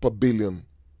 parts per billion.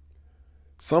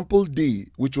 Sample D,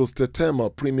 which was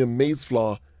Tetema Premium Maize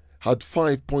Flour, had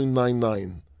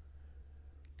 5.99.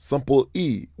 Sample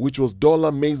E, which was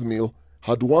Dollar Maize Meal,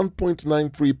 had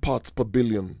 1.93 parts per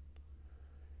billion.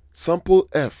 Sample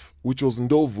F, which was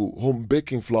Ndovu Home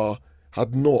Baking Flour,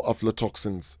 had no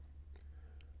aflatoxins.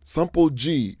 Sample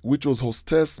G, which was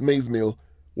Hostess Maize Meal,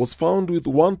 was found with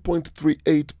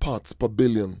 1.38 parts per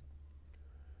billion.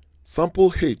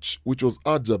 Sample H, which was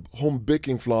Ajab Home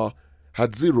Baking Flour,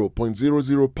 had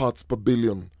 0.00 parts per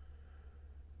billion.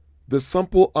 The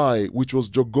sample I, which was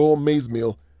Jogoo Maize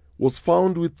Meal, was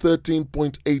found with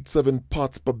 13.87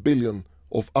 parts per billion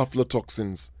of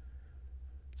aflatoxins.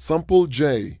 Sample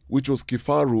J, which was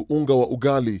Kifaru Unga wa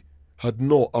Ugali, had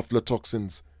no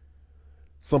aflatoxins.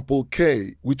 Sample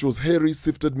K, which was Hairy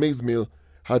Sifted Maize Meal,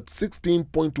 had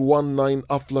 16.19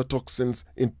 aflatoxins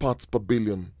in parts per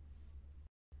billion.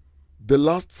 The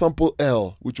last sample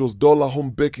L, which was Dollar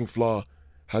Home Baking Flour,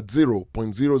 had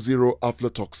 0.00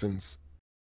 aflatoxins.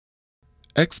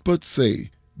 Experts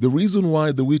say the reason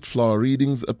why the wheat flour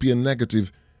readings appear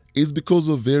negative is because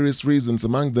of various reasons.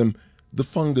 Among them, the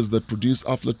fungus that produce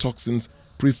aflatoxins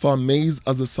prefer maize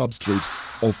as a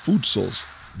substrate or food source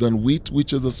than wheat,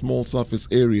 which has a small surface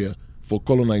area for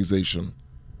colonization.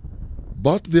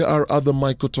 But there are other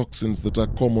mycotoxins that are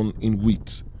common in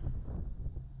wheat.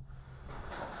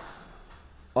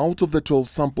 Out of the 12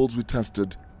 samples we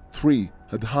tested, 3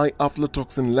 had high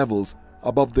aflatoxin levels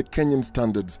above the Kenyan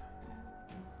standards,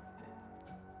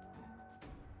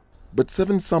 but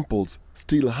 7 samples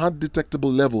still had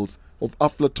detectable levels of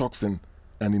aflatoxin,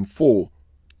 and in 4,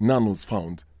 none was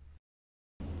found.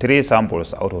 3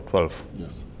 samples out of 12,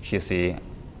 yes. You see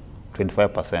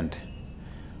 25%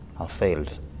 have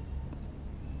failed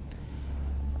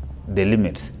the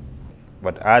limits,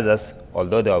 but others,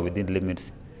 although they are within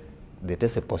limits, they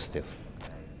tested positive.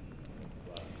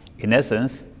 In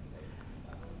essence,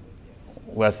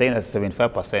 we are saying that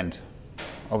 75%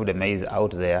 of the maize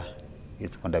out there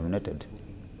is contaminated.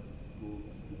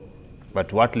 But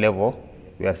to what level?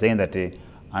 We are saying that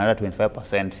another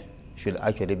 25% should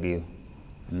actually be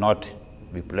not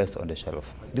be placed on the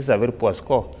shelf. This is a very poor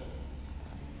score.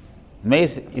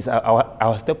 Maize is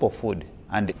our staple food,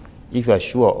 and if you are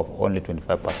sure of only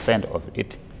 25% of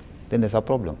it, then there's a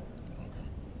problem.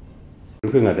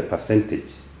 Looking at the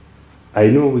percentage, I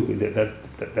know that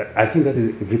I think that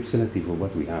is representative of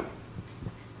what we have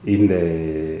in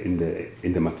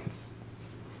the markets.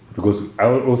 Because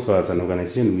also as an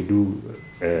organization, we do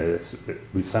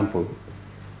we sample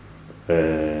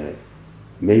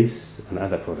maize and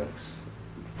other products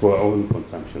for our own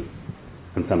consumption,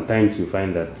 and sometimes you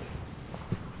find that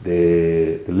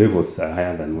the levels are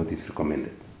higher than what is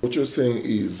recommended. What you're saying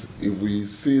is, if we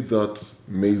see that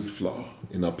maize flour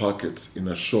in a packet in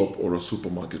a shop or a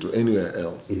supermarket or anywhere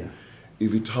else, Yeah.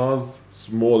 if it has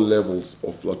small levels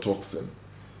of aflatoxin,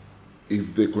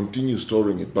 if they continue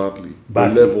storing it badly, the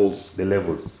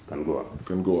levels can go up.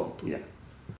 Can go up. Yeah.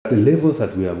 The levels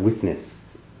that we have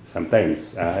witnessed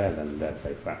sometimes are higher than that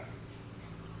by far.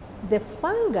 The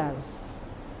fungus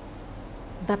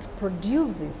that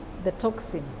produces the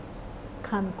toxin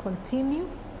can continue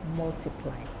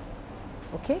multiplying.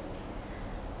 Okay?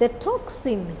 The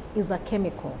toxin is a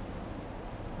chemical.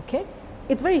 Okay?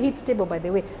 It's very heat stable, by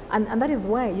the way, and that is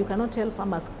why you cannot tell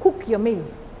farmers, cook your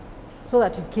maize so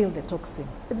that you kill the toxin.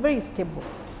 It's very stable.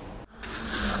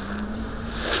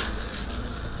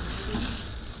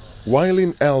 While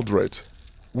in Eldoret,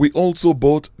 we also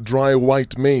bought dry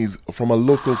white maize from a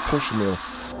local push mill,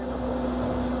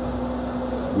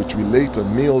 which we later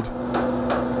milled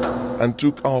and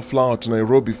took our flour to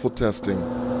Nairobi for testing.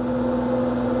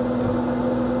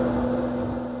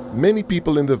 Many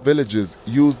people in the villages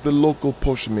use the local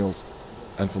push mills,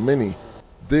 and for many,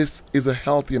 this is a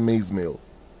healthier maize meal.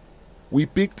 We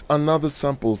picked another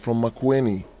sample from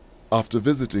Makueni after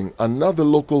visiting another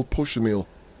local push mill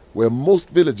where most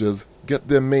villagers get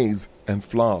their maize and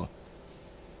flour.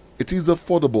 It is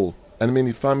affordable and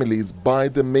many families buy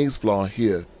the maize flour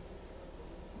here.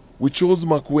 We chose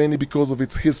Makueni because of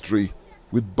its history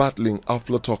with battling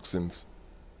aflatoxins.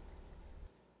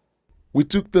 We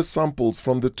took the samples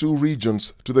from the two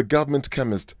regions to the government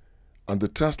chemist, and the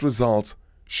test results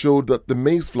showed that the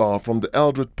maize flour from the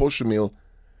Eldoret push mill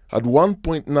had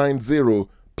 1.90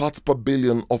 parts per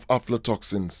billion of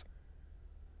aflatoxins.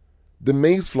 The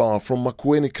maize flour from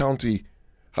Makueni County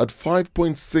had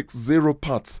 5.60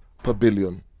 parts per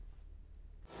billion.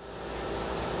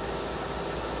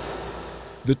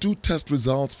 The two test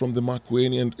results from the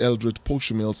Makueni and Eldoret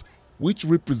push mills, which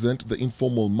represent the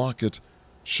informal market,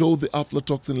 show the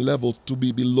aflatoxin levels to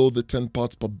be below the 10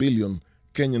 parts per billion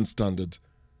Kenyan standard.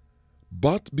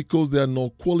 But because there are no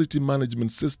quality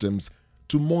management systems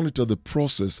to monitor the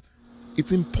process,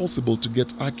 it's impossible to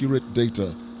get accurate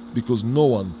data because no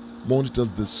one monitors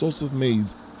the source of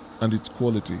maize and its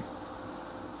quality.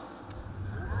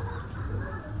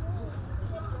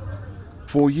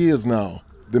 For years now,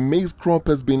 the maize crop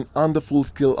has been under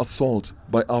full-scale assault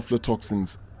by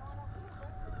aflatoxins.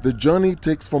 The journey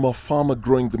takes from a farmer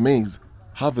growing the maize,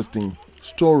 harvesting,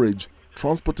 storage,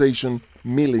 transportation,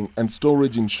 milling and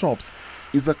storage in shops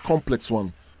is a complex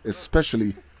one,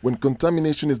 especially when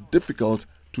contamination is difficult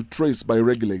to trace by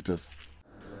regulators.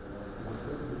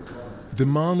 The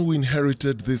man who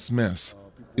inherited this mess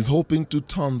is hoping to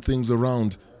turn things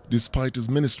around despite his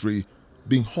ministry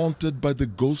being haunted by the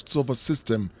ghosts of a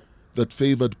system that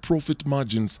favored profit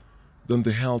margins than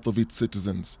the health of its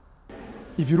citizens.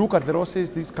 If you look at the losses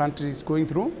this country is going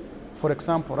through, for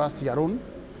example, last year alone,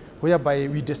 whereby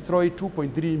we destroyed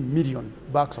 2.3 million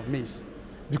bags of maize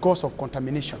because of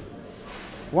contamination.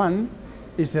 One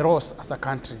is the loss as a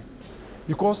country,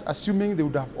 because assuming they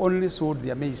would have only sold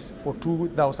their maize for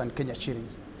 2,000 Kenya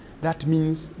shillings, that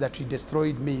means that we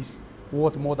destroyed maize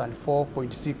worth more than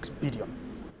 4.6 billion.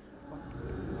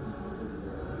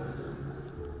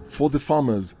 For the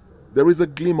farmers, there is a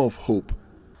glimmer of hope.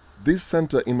 This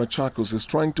center in Machakos is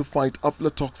trying to fight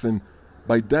aflatoxin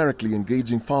by directly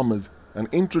engaging farmers and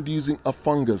introducing a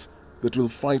fungus that will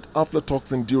fight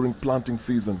aflatoxin during planting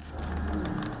seasons.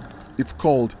 It's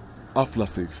called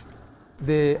AflaSafe.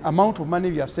 The amount of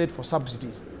money we have set for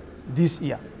subsidies this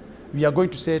year, we are going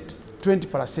to set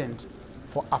 20%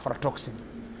 for aflatoxin.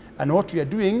 And what we are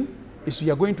doing is we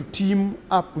are going to team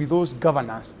up with those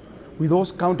governors, with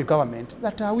those county governments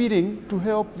that are willing to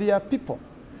help their people,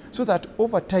 so that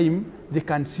over time they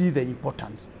can see the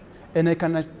importance. And I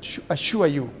can assure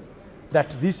you that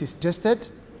this is tested.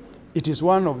 It is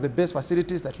one of the best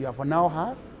facilities that we have now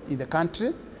had in the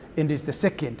country, and is the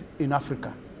second in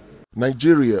Africa.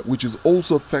 Nigeria, which is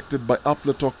also affected by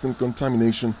aflatoxin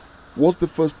contamination, was the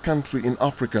first country in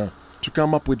Africa to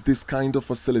come up with this kind of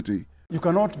facility. You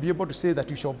cannot be able to say that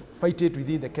you shall fight it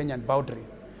within the Kenyan boundary.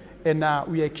 And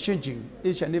we are exchanging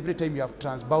each and every time you have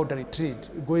trans-boundary trade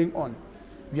going on.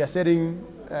 We are selling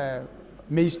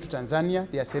maize to Tanzania,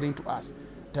 they are selling to us.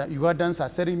 The Ugandans are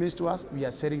selling maize to us, we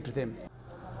are selling to them.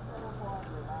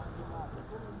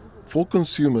 For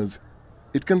consumers,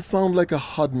 it can sound like a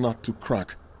hard nut to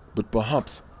crack, but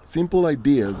perhaps simple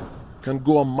ideas can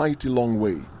go a mighty long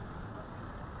way.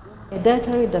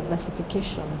 Dietary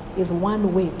diversification is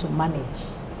one way to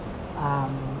manage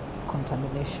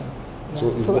contamination.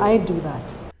 Yeah. So I do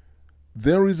that.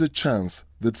 There is a chance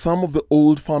that some of the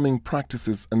old farming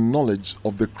practices and knowledge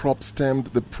of the crop stemmed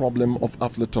the problem of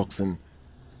aflatoxin.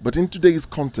 But in today's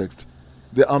context,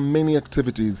 there are many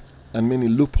activities and many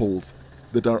loopholes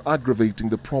that are aggravating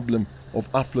the problem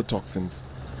of aflatoxins.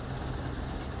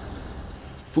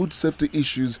 Food safety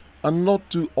issues are not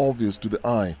too obvious to the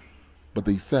eye, but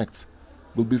the effects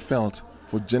will be felt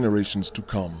for generations to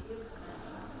come.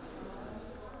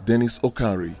 Dennis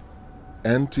Okari,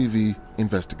 NTV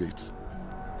Investigates.